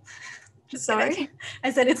 actually. Just sorry? Kidding.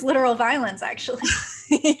 I said it's literal violence, actually.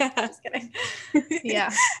 Yeah. Just kidding.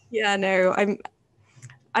 Yeah. Yeah, no,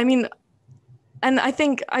 I mean, and I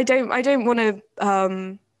think I don't want to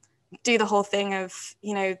do the whole thing of,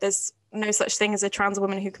 there's no such thing as a trans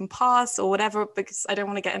woman who can pass or whatever, because I don't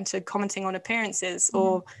want to get into commenting on appearances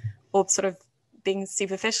or sort of being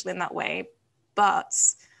superficial in that way. But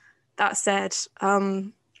that said,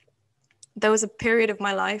 there was a period of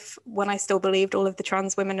my life when I still believed all of the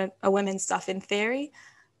trans women are women stuff in theory,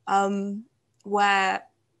 where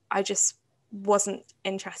I just wasn't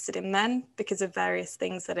interested in men because of various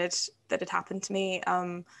things that had happened to me,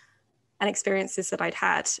 and experiences that I'd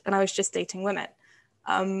had, and I was just dating women.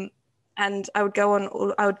 And I would go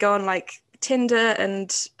on like Tinder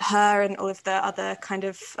and Her and all of the other kind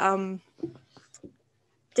of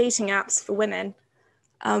dating apps for women.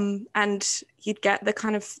 And you'd get the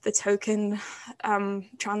kind of the token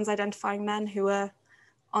trans identifying men who were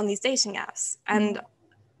on these dating apps. And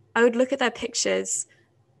I would look at their pictures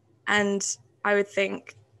and I would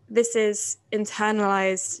think, this is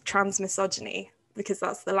internalized trans misogyny, because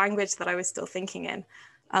that's the language that I was still thinking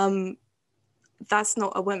in. That's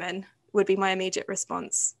not a woman, would be my immediate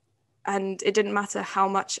response. And it didn't matter how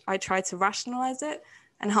much I tried to rationalize it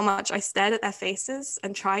and how much I stared at their faces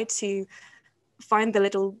and tried to find the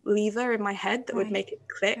little lever in my head that would make it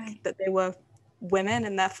click that they were women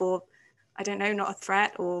and therefore, I don't know, not a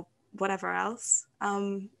threat or whatever else.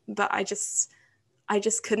 But I just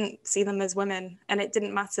couldn't see them as women. And it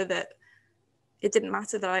didn't matter that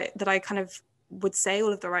I kind of would say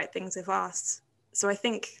all of the right things if asked. So I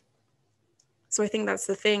think that's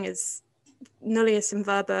the thing, is Nullius and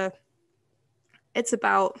verba, it's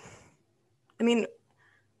about, I mean,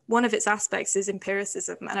 one of its aspects is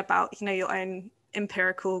empiricism and about, you know, your own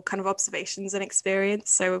empirical kind of observations and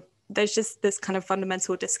experience. So there's just this kind of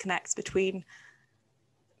fundamental disconnect between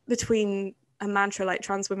a mantra like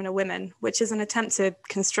trans women are women, which is an attempt to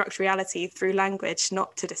construct reality through language,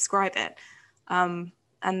 not to describe it. And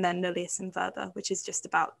then Nullius and verba, which is just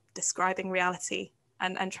about describing reality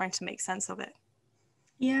and trying to make sense of it.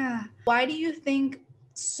 Yeah. Why do you think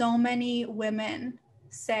so many women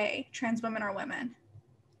say trans women are women?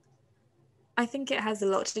 I think it has a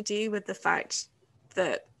lot to do with the fact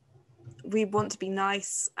that we want to be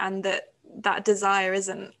nice, and that desire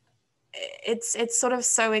isn't, it's sort of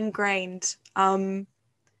so ingrained.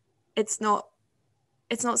 It's not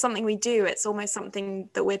something we do. It's almost something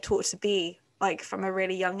that we're taught to be, like from a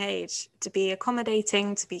really young age, to be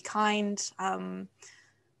accommodating, to be kind.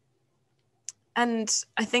 And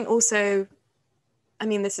I think also, I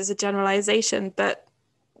mean, this is a generalization, but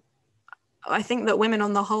I think that women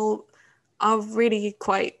on the whole are really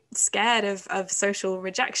quite scared of social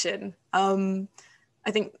rejection. I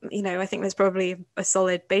think there's probably a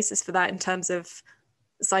solid basis for that in terms of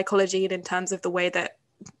psychology and in terms of the way that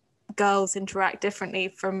girls interact differently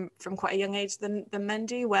from quite a young age than men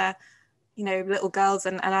do, where, you know, little girls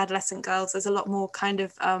and adolescent girls, there's a lot more kind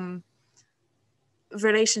of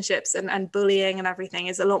relationships and bullying and everything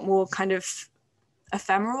is a lot more kind of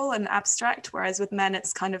ephemeral and abstract, whereas with men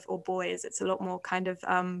it's kind of, or boys, it's a lot more kind of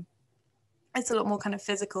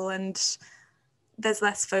physical, and there's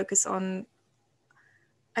less focus on,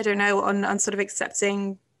 I don't know, on sort of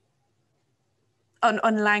accepting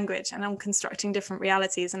on language and on constructing different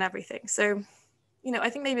realities and everything. So, you know, I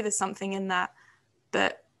think maybe there's something in that,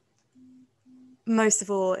 but most of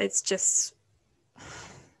all, it's just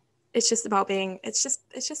about being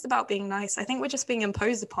nice. I think we're just being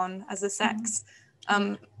imposed upon as a sex.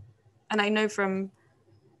 And I know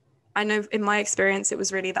in my experience, it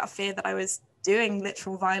was really that fear that I was doing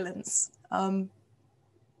literal violence. And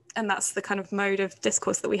that's the kind of mode of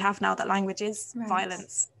discourse that we have now, that language is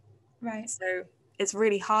violence. Right. So it's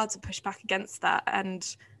really hard to push back against that.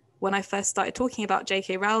 And when I first started talking about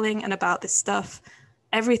J.K. Rowling and about this stuff,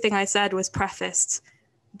 everything I said was prefaced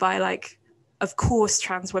by, like, of course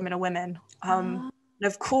trans women are women. And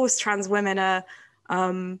of course trans women are,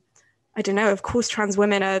 of course trans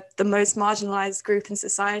women are the most marginalized group in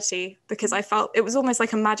society, because I felt it was almost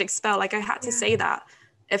like a magic spell. Like I had to say that.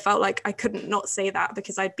 It felt like I couldn't not say that,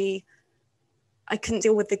 because I couldn't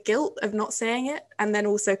deal with the guilt of not saying it and then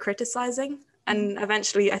also criticizing. And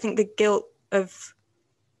eventually I think the guilt of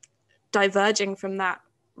diverging from that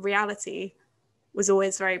reality was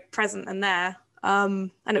always very present and there.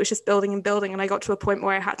 And it was just building and building. And I got to a point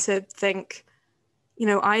where I had to think, you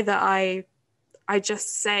know, either I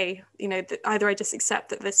just say, you know, either I just accept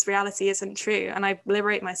that this reality isn't true and I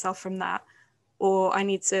liberate myself from that, or I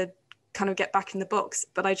need to kind of get back in the box.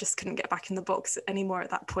 But I just couldn't get back in the box anymore at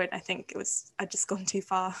that point. I think I'd just gone too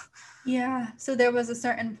far. Yeah. So there was a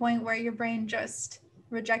certain point where your brain just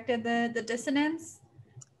rejected the dissonance.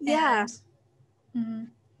 Yeah.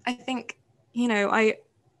 I think, you know,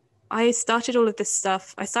 I started all of this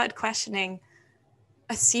stuff. I started questioning,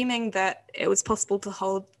 assuming that it was possible to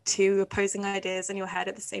hold two opposing ideas in your head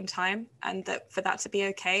at the same time, and that for that to be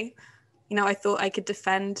okay. You know, I thought I could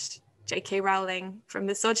defend J.K. Rowling from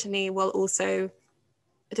misogyny while also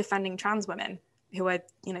defending trans women, who I,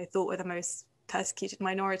 you know, thought were the most persecuted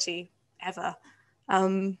minority ever.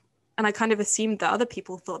 And I kind of assumed that other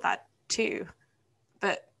people thought that too.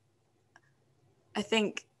 But I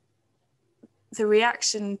think the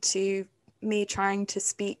reaction to me trying to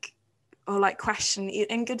speak or like question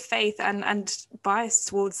in good faith and bias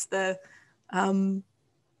towards the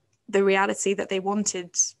reality that they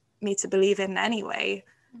wanted me to believe in anyway,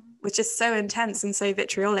 was just so intense and so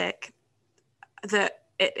vitriolic that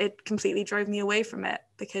it completely drove me away from it,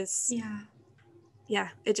 because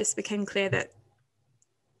it just became clear that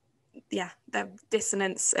the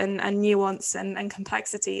dissonance and nuance and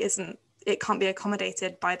complexity can't be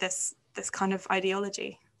accommodated by this kind of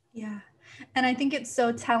ideology. Yeah. And I think it's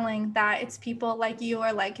so telling that it's people like you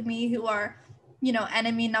or like me who are, you know,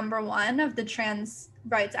 enemy number one of the trans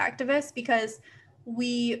rights activists, because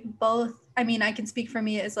we both, I mean, I can speak for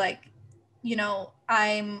me as like, you know,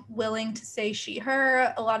 I'm willing to say she,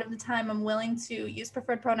 her. A lot of the time I'm willing to use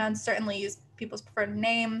preferred pronouns, certainly use people's preferred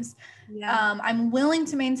names. I'm willing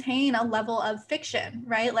to maintain a level of fiction,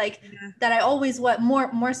 right? Like that I always,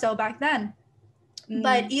 more so back then.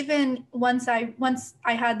 But even once I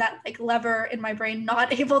had that like lever in my brain,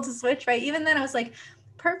 not able to switch, right? Even then I was like,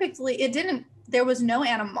 there was no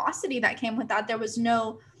animosity that came with that. There was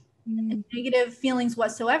no negative feelings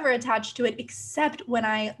whatsoever attached to it, except when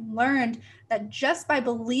I learned that just by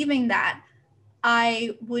believing that,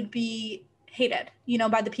 I would be hated, you know,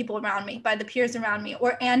 by the people around me, by the peers around me,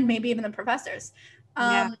 and maybe even the professors.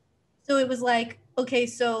 So it was like, okay,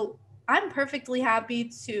 so I'm perfectly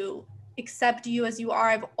happy to accept you as you are.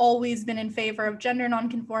 I've always been in favor of gender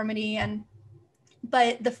nonconformity,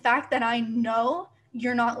 but the fact that I know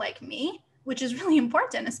you're not like me, which is really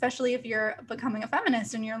important, especially if you're becoming a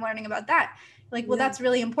feminist and you're learning about that. Like, well, that's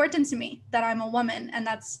really important to me, that I'm a woman and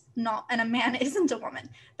a man isn't a woman.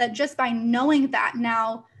 That just by knowing that,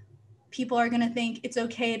 now people are going to think it's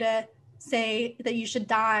okay to say that you should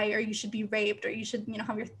die, or you should be raped, or you should, you know,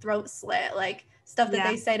 have your throat slit, like stuff that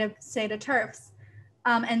they say to TERFs.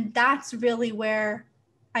 And that's really where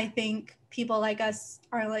I think people like us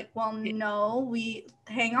are like, well, no,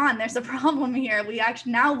 hang on, there's a problem here.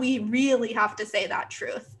 Now we really have to say that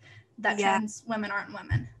truth, that trans women aren't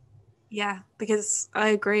women. Yeah, because I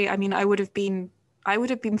agree. I mean, I would have been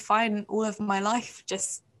fine all of my life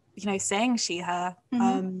just, you know, saying she, her,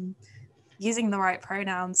 using the right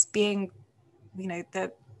pronouns, being, you know,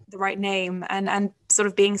 the right name, and sort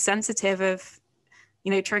of being sensitive of,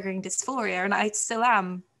 you know, triggering dysphoria. And I still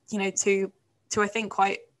am, you know, to I think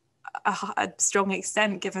quite a strong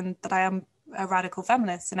extent, given that I am a radical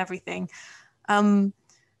feminist and everything.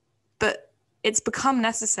 But it's become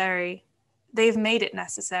necessary. They've made it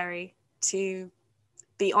necessary to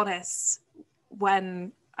be honest,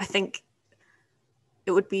 when I think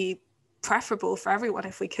it would be preferable for everyone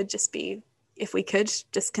if we could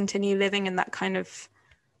just continue living in that kind of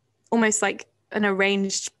almost like an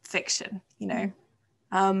arranged fiction, you know.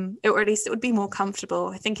 Or at least it would be more comfortable.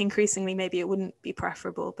 I think increasingly maybe it wouldn't be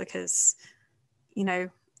preferable, because, you know,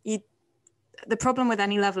 the problem with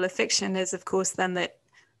any level of fiction is, of course, then that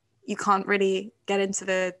you can't really get into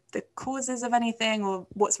the causes of anything, or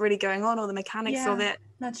what's really going on, or the mechanics of it.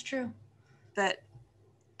 That's true. But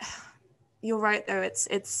you're right, though.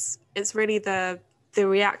 It's really the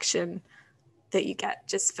reaction that you get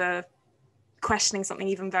just for questioning something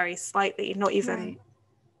even very slightly, not even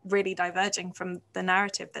really diverging from the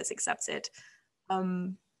narrative that's accepted,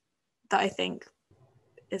 that I think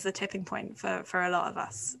is the tipping point for a lot of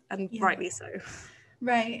us, and rightly so.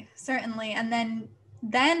 Right, certainly. And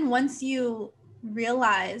then once you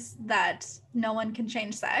realize that no one can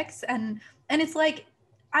change sex, and it's like,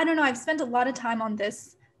 I don't know, I've spent a lot of time on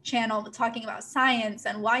this channel talking about science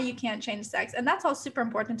and why you can't change sex, and that's all super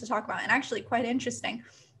important to talk about and actually quite interesting.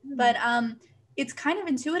 But it's kind of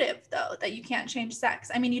intuitive, though, that you can't change sex.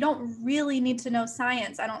 I mean, you don't really need to know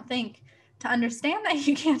science, I don't think, to understand that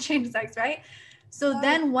you can't change sex, right? So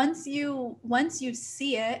then once you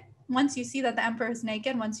see it, once you see that the emperor is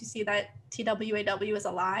naked, once you see that TWAW is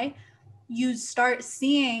a lie, you start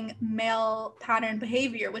seeing male pattern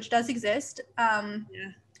behavior, which does exist,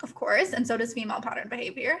 of course, and so does female pattern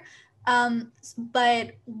behavior.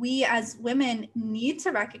 But we as women need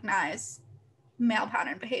to recognize male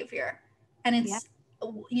pattern behavior. And it's,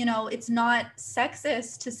 you know, it's not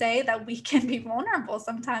sexist to say that we can be vulnerable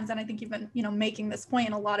sometimes. And I think you've been, you know, making this point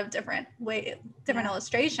in a lot of different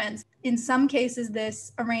illustrations. In some cases,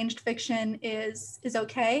 this arranged fiction is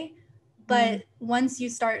okay. But once you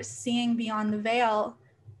start seeing beyond the veil,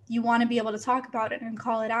 you want to be able to talk about it and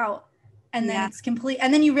call it out. And then it's complete.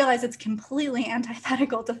 And then you realize it's completely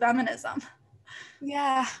antithetical to feminism.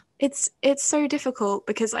 Yeah, it's so difficult,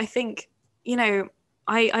 because I think, you know,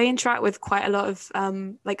 I interact with quite a lot of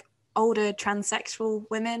like older transsexual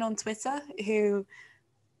women on Twitter who,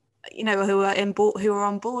 you know, who are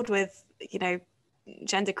on board with, you know,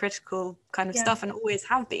 gender critical kind of stuff, and always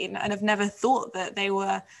have been, and have never thought that they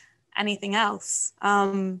were anything else,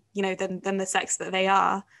 you know, than the sex that they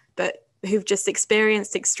are, but who've just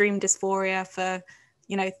experienced extreme dysphoria for,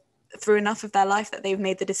 you know, through enough of their life that they've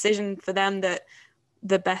made the decision for them that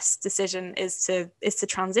the best decision is to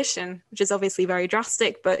transition, which is obviously very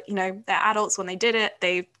drastic, but, you know, they're adults when they did it,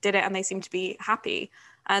 and they seem to be happy.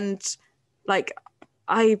 And like,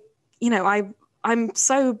 I'm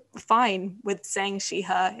so fine with saying she,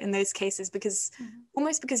 her in those cases, because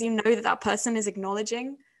almost because you know that person is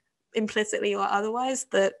acknowledging implicitly or otherwise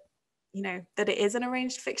that, you know, that it is an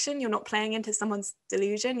arranged fiction. You're not playing into someone's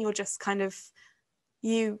delusion, you're just kind of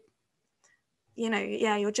you know,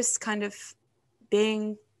 yeah, you're just kind of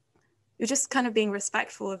being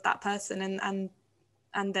respectful of that person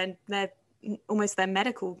and then their almost their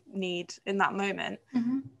medical need in that moment.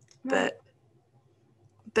 Mm-hmm. Right.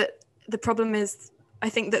 But the problem is, I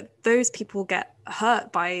think that those people get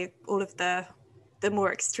hurt by all of the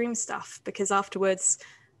more extreme stuff, because afterwards,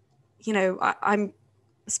 you know, I'm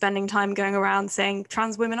spending time going around saying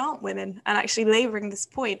trans women aren't women and actually laboring this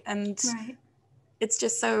point, and Right. it's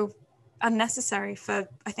just so unnecessary for,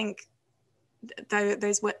 I think,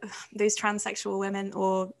 those transsexual women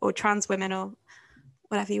or trans women or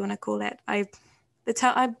whatever you want to call it.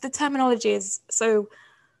 The terminology is so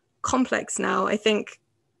complex now, I think,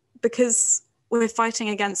 because we're fighting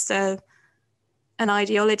against an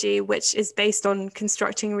ideology which is based on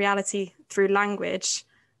constructing reality through language.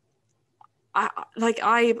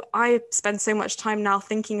 I spend so much time now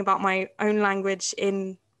thinking about my own language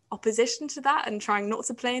in opposition to that and trying not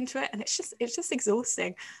to play into it, and it's just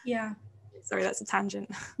exhausting. Yeah. Sorry, that's a tangent.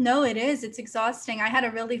 No, it is. It's exhausting. I had a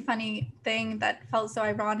really funny thing that felt so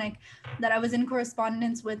ironic, that I was in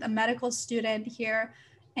correspondence with a medical student here,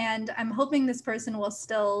 and I'm hoping this person will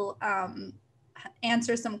still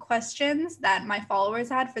answer some questions that my followers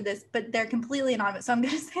had for this, but they're completely anonymous. So I'm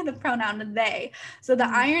going to say the pronoun they. So the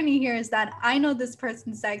irony here is that I know this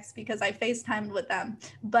person's sex because I FaceTimed with them,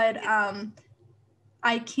 but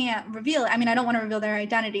I can't reveal it. I mean, I don't want to reveal their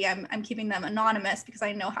identity. I'm keeping them anonymous because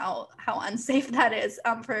I know how unsafe that is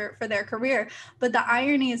for their career. But the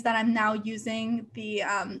irony is that I'm now using the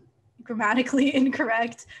grammatically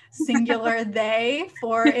incorrect singular they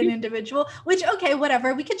for an individual, which, okay,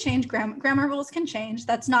 whatever, we could change grammar rules can change.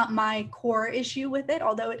 That's not my core issue with it,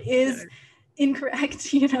 although it is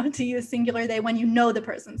incorrect, you know, to use singular they when you know the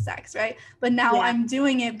person's sex, right? But now I'm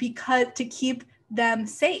doing it because to keep them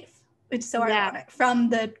safe. It's so ironic from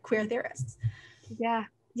the queer theorists. Yeah.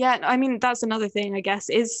 I mean, that's another thing, I guess,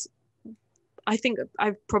 is I think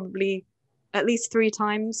I've probably at least 3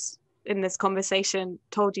 times in this conversation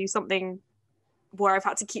told you something where I've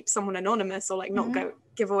had to keep someone anonymous or like not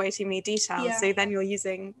give away too many details. Yeah. So then you're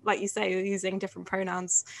using, like you say, you're using different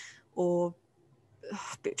pronouns or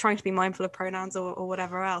trying to be mindful of pronouns or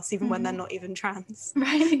whatever else, even when they're not even trans.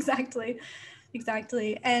 Right, exactly.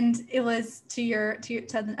 And it was to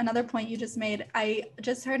another point you just made. I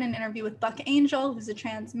just heard an interview with Buck Angel, who's a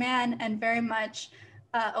trans man and very much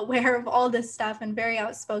aware of all this stuff and very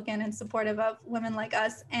outspoken and supportive of women like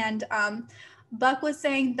us. And Buck was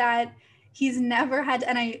saying that he's never had,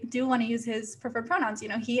 and I do want to use his preferred pronouns, you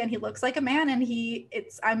know, he looks like a man, and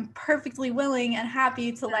I'm perfectly willing and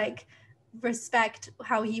happy to like respect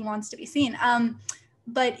how he wants to be seen.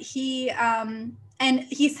 But and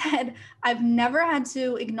he said, I've never had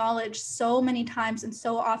to acknowledge so many times and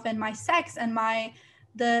so often my sex and my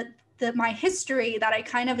history that I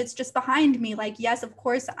kind of, it's just behind me. Like, yes, of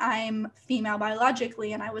course I'm female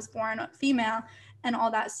biologically and I was born female and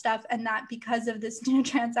all that stuff. And that because of this new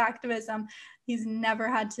trans activism, he's never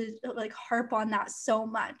had to like harp on that so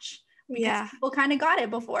much because people kind of got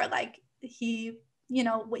it before. Like he, you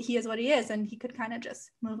know, he is what he is and he could kind of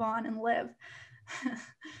just move on and live.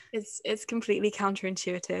 It's completely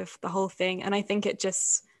counterintuitive, the whole thing, and I think it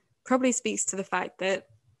just probably speaks to the fact that,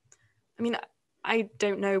 I mean, I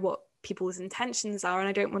don't know what people's intentions are, and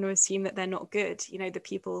I don't want to assume that they're not good, you know, the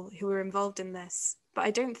people who are involved in this, but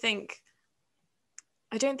I don't think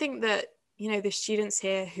that, you know, the students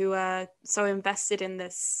here who are so invested in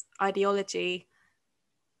this ideology,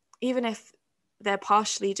 even if they're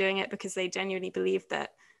partially doing it because they genuinely believe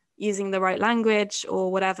that using the right language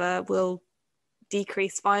or whatever will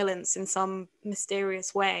decrease violence in some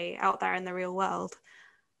mysterious way out there in the real world.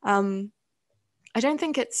 I don't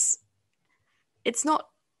think it's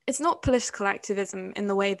not political activism in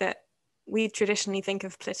the way that we traditionally think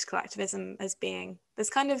of political activism as being. There's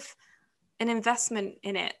kind of an investment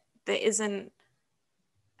in it that isn't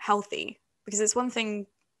healthy, because it's one thing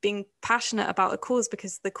being passionate about a cause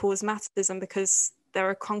because the cause matters and because there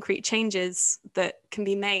are concrete changes that can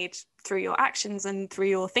be made through your actions and through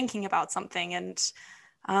your thinking about something and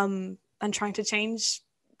trying to change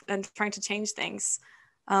things.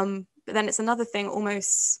 But then it's another thing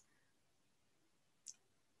almost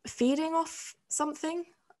feeding off something,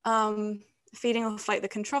 feeding off like the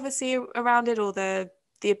controversy around it or the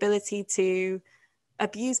ability to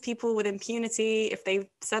abuse people with impunity if they've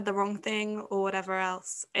said the wrong thing or whatever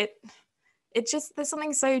else. It just, there's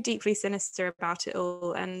something so deeply sinister about it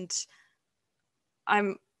all, and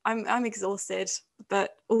I'm exhausted,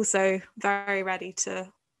 but also very ready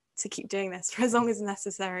to keep doing this for as long as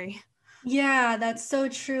necessary. Yeah, that's so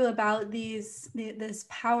true about this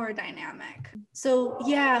power dynamic. So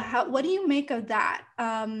yeah, what do you make of that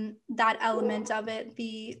that element of it,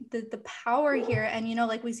 the power here? And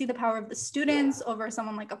like we see the power of the students over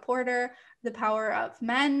someone like a Porter, the power of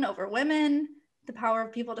men over women, the power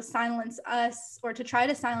of people to silence us or to try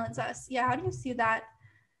to silence us. Yeah, how do you see that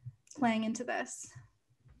playing into this?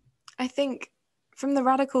 I think from the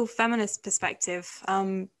radical feminist perspective,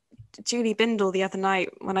 Julie Bindel the other night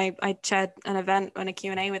when I chaired an event and a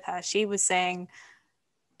Q&A with her, she was saying,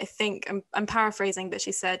 I think I'm paraphrasing, but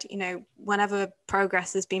she said, whenever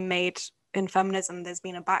progress has been made in feminism, there's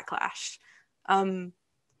been a backlash. And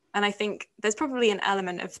I think there's probably an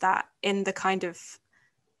element of that in the kind of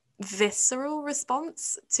visceral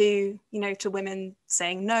response to, to women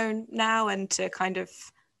saying no now and to kind of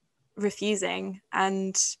refusing,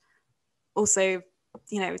 and also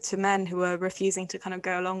to men who are refusing to kind of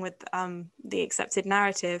go along with the accepted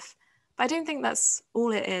narrative. But I don't think that's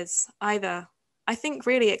all it is either. I think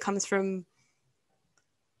really it comes from,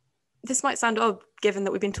 this might sound odd given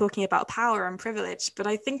that we've been talking about power and privilege, but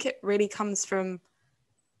I think it really comes from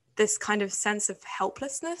this kind of sense of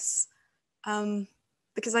helplessness,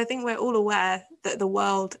 because I think we're all aware that the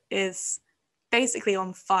world is basically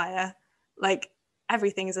on fire, like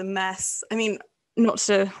everything is a mess. I mean, not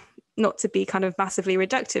to be kind of massively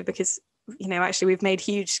reductive, because actually we've made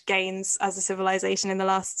huge gains as a civilization in the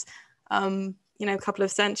last couple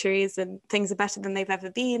of centuries, and things are better than they've ever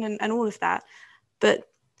been, and all of that. But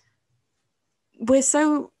I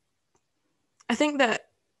think that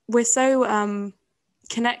we're so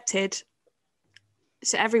connected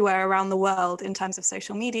to everywhere around the world in terms of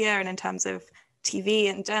social media and in terms of TV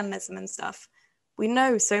and journalism and stuff. We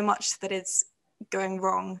know so much that is going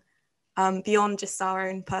wrong, beyond just our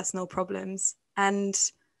own personal problems. And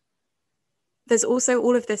there's also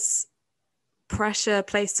all of this pressure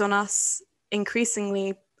placed on us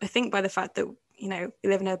increasingly, I think, by the fact that, we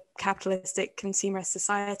live in a capitalistic consumerist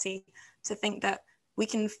society, to think that we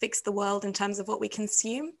can fix the world in terms of what we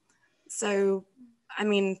consume. So, I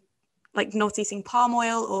mean, like not eating palm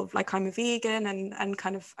oil, or like I'm a vegan, and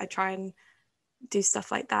kind of I try and do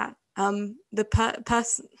stuff like that.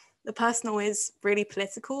 The personal is really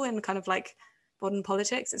political in kind of like modern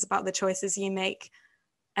politics. It's about the choices you make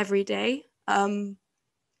every day. But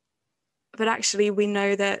actually we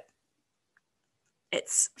know that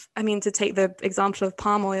to take the example of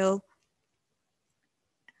palm oil,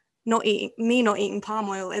 not eating palm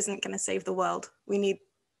oil isn't going to save the world. We need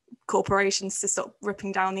corporations to stop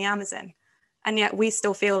ripping down the Amazon. And yet we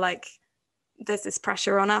still feel like there's this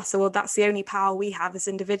pressure on us, or that's the only power we have as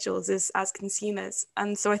individuals, as consumers.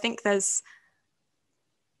 And so I think that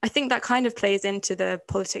kind of plays into the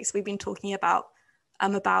politics we've been talking about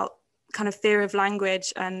kind of fear of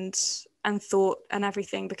language and thought and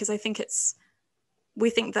everything, because I think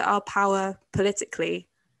we think that our power politically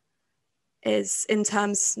is in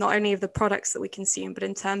terms not only of the products that we consume, but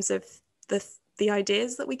in terms of the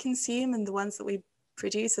ideas that we consume and the ones that we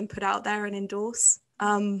produce and put out there and endorse.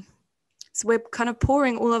 So we're kind of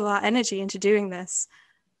pouring all of our energy into doing this,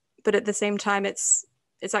 but at the same time, it's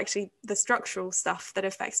actually the structural stuff that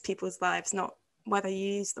affects people's lives, not whether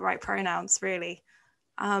you use the right pronouns, really.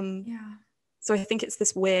 So I think it's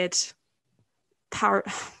this weird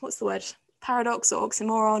paradox or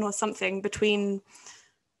oxymoron or something between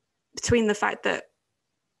the fact that,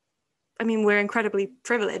 I mean, we're incredibly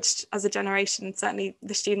privileged as a generation, certainly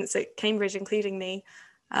the students at Cambridge, including me,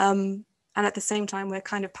 and at the same time, we're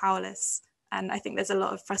kind of powerless. And I think there's a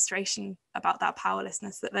lot of frustration about that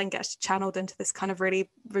powerlessness that then gets channeled into this kind of really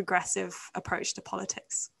regressive approach to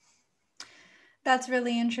politics. That's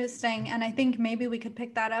really interesting. And I think maybe we could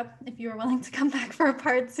pick that up if you were willing to come back for a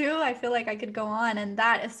part 2. I feel like I could go on, and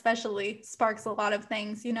that especially sparks a lot of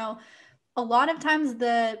things. A lot of times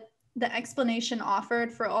the explanation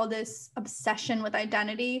offered for all this obsession with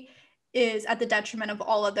identity is at the detriment of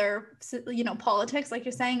all other, politics, like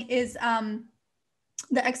you're saying, is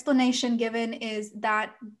the explanation given is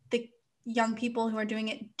that the young people who are doing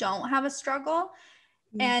it don't have a struggle.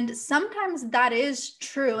 And sometimes that is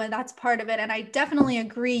true, and that's part of it. And I definitely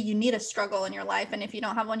agree, you need a struggle in your life. And if you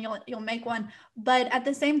don't have one, you'll make one. But at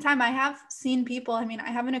the same time, I have seen people, I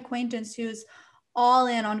have an acquaintance who's all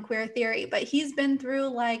in on queer theory, but he's been through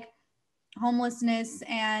like homelessness,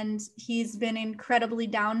 and he's been incredibly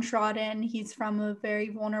downtrodden. He's from a very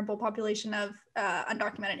vulnerable population of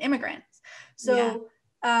undocumented immigrants. So,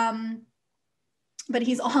 but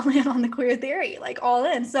he's all in on the queer theory, like all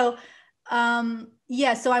in. So,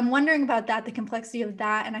 so I'm wondering about that, the complexity of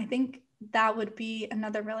that. And I think that would be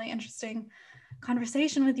another really interesting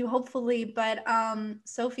conversation with you, hopefully. But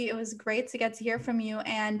Sophie, it was great to get to hear from you.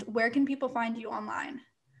 And where can people find you online?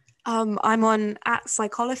 I'm on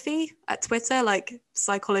 @psychology at Twitter, like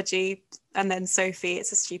psychology and then Sophie.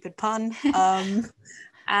 It's a stupid pun.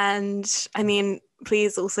 And I mean,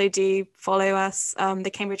 please also do follow us,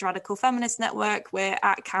 the Cambridge Radical Feminist Network. We're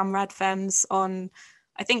at CamRadFems on,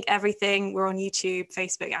 I think, everything. We're on YouTube,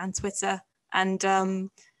 Facebook, and Twitter. And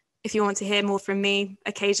if you want to hear more from me,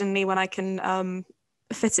 occasionally when I can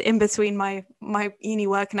fit it in between my uni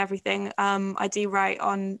work and everything, I do write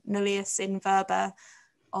on Nullius in Verba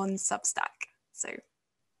on Substack. So,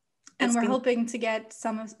 and we're hoping to get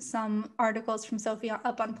some articles from Sophie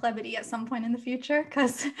up on Plebity at some point in the future,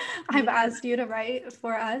 because I've asked you to write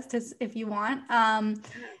for us if you want.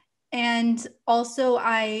 And also,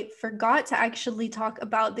 I forgot to actually talk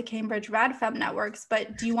about the Cambridge RadFem networks,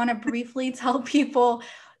 but do you want to briefly tell people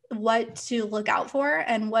what to look out for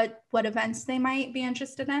and what events they might be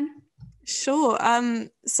interested in? Sure.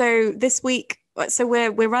 So this week,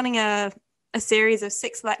 we're running a series of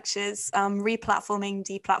 6 lectures, replatforming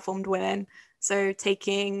deplatformed women. So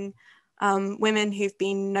taking women who've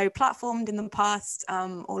been no platformed in the past,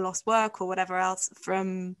 or lost work or whatever else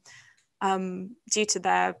from due to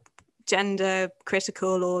their gender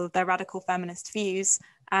critical or their radical feminist views,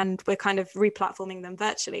 and we're kind of replatforming them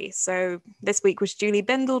virtually. So this week was Julie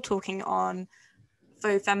Bindel talking on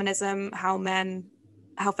faux feminism, how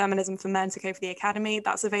feminism for men took over the academy.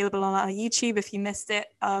 That's available on our YouTube if you missed it.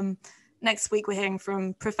 Next week, we're hearing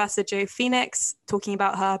from Professor Jo Phoenix talking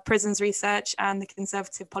about her prisons research and the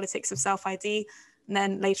conservative politics of self-ID. And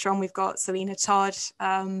then later on, we've got Selena Todd,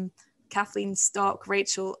 Kathleen Stock,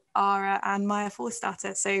 Rachel Ara, and Maya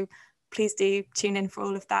Forstater. So please do tune in for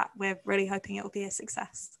all of that. We're really hoping it will be a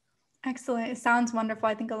success. Excellent. It sounds wonderful.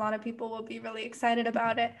 I think a lot of people will be really excited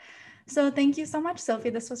about it. So thank you so much,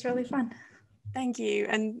 Sophie. This was really fun. Thank you.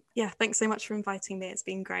 And yeah, thanks so much for inviting me. It's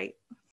been great.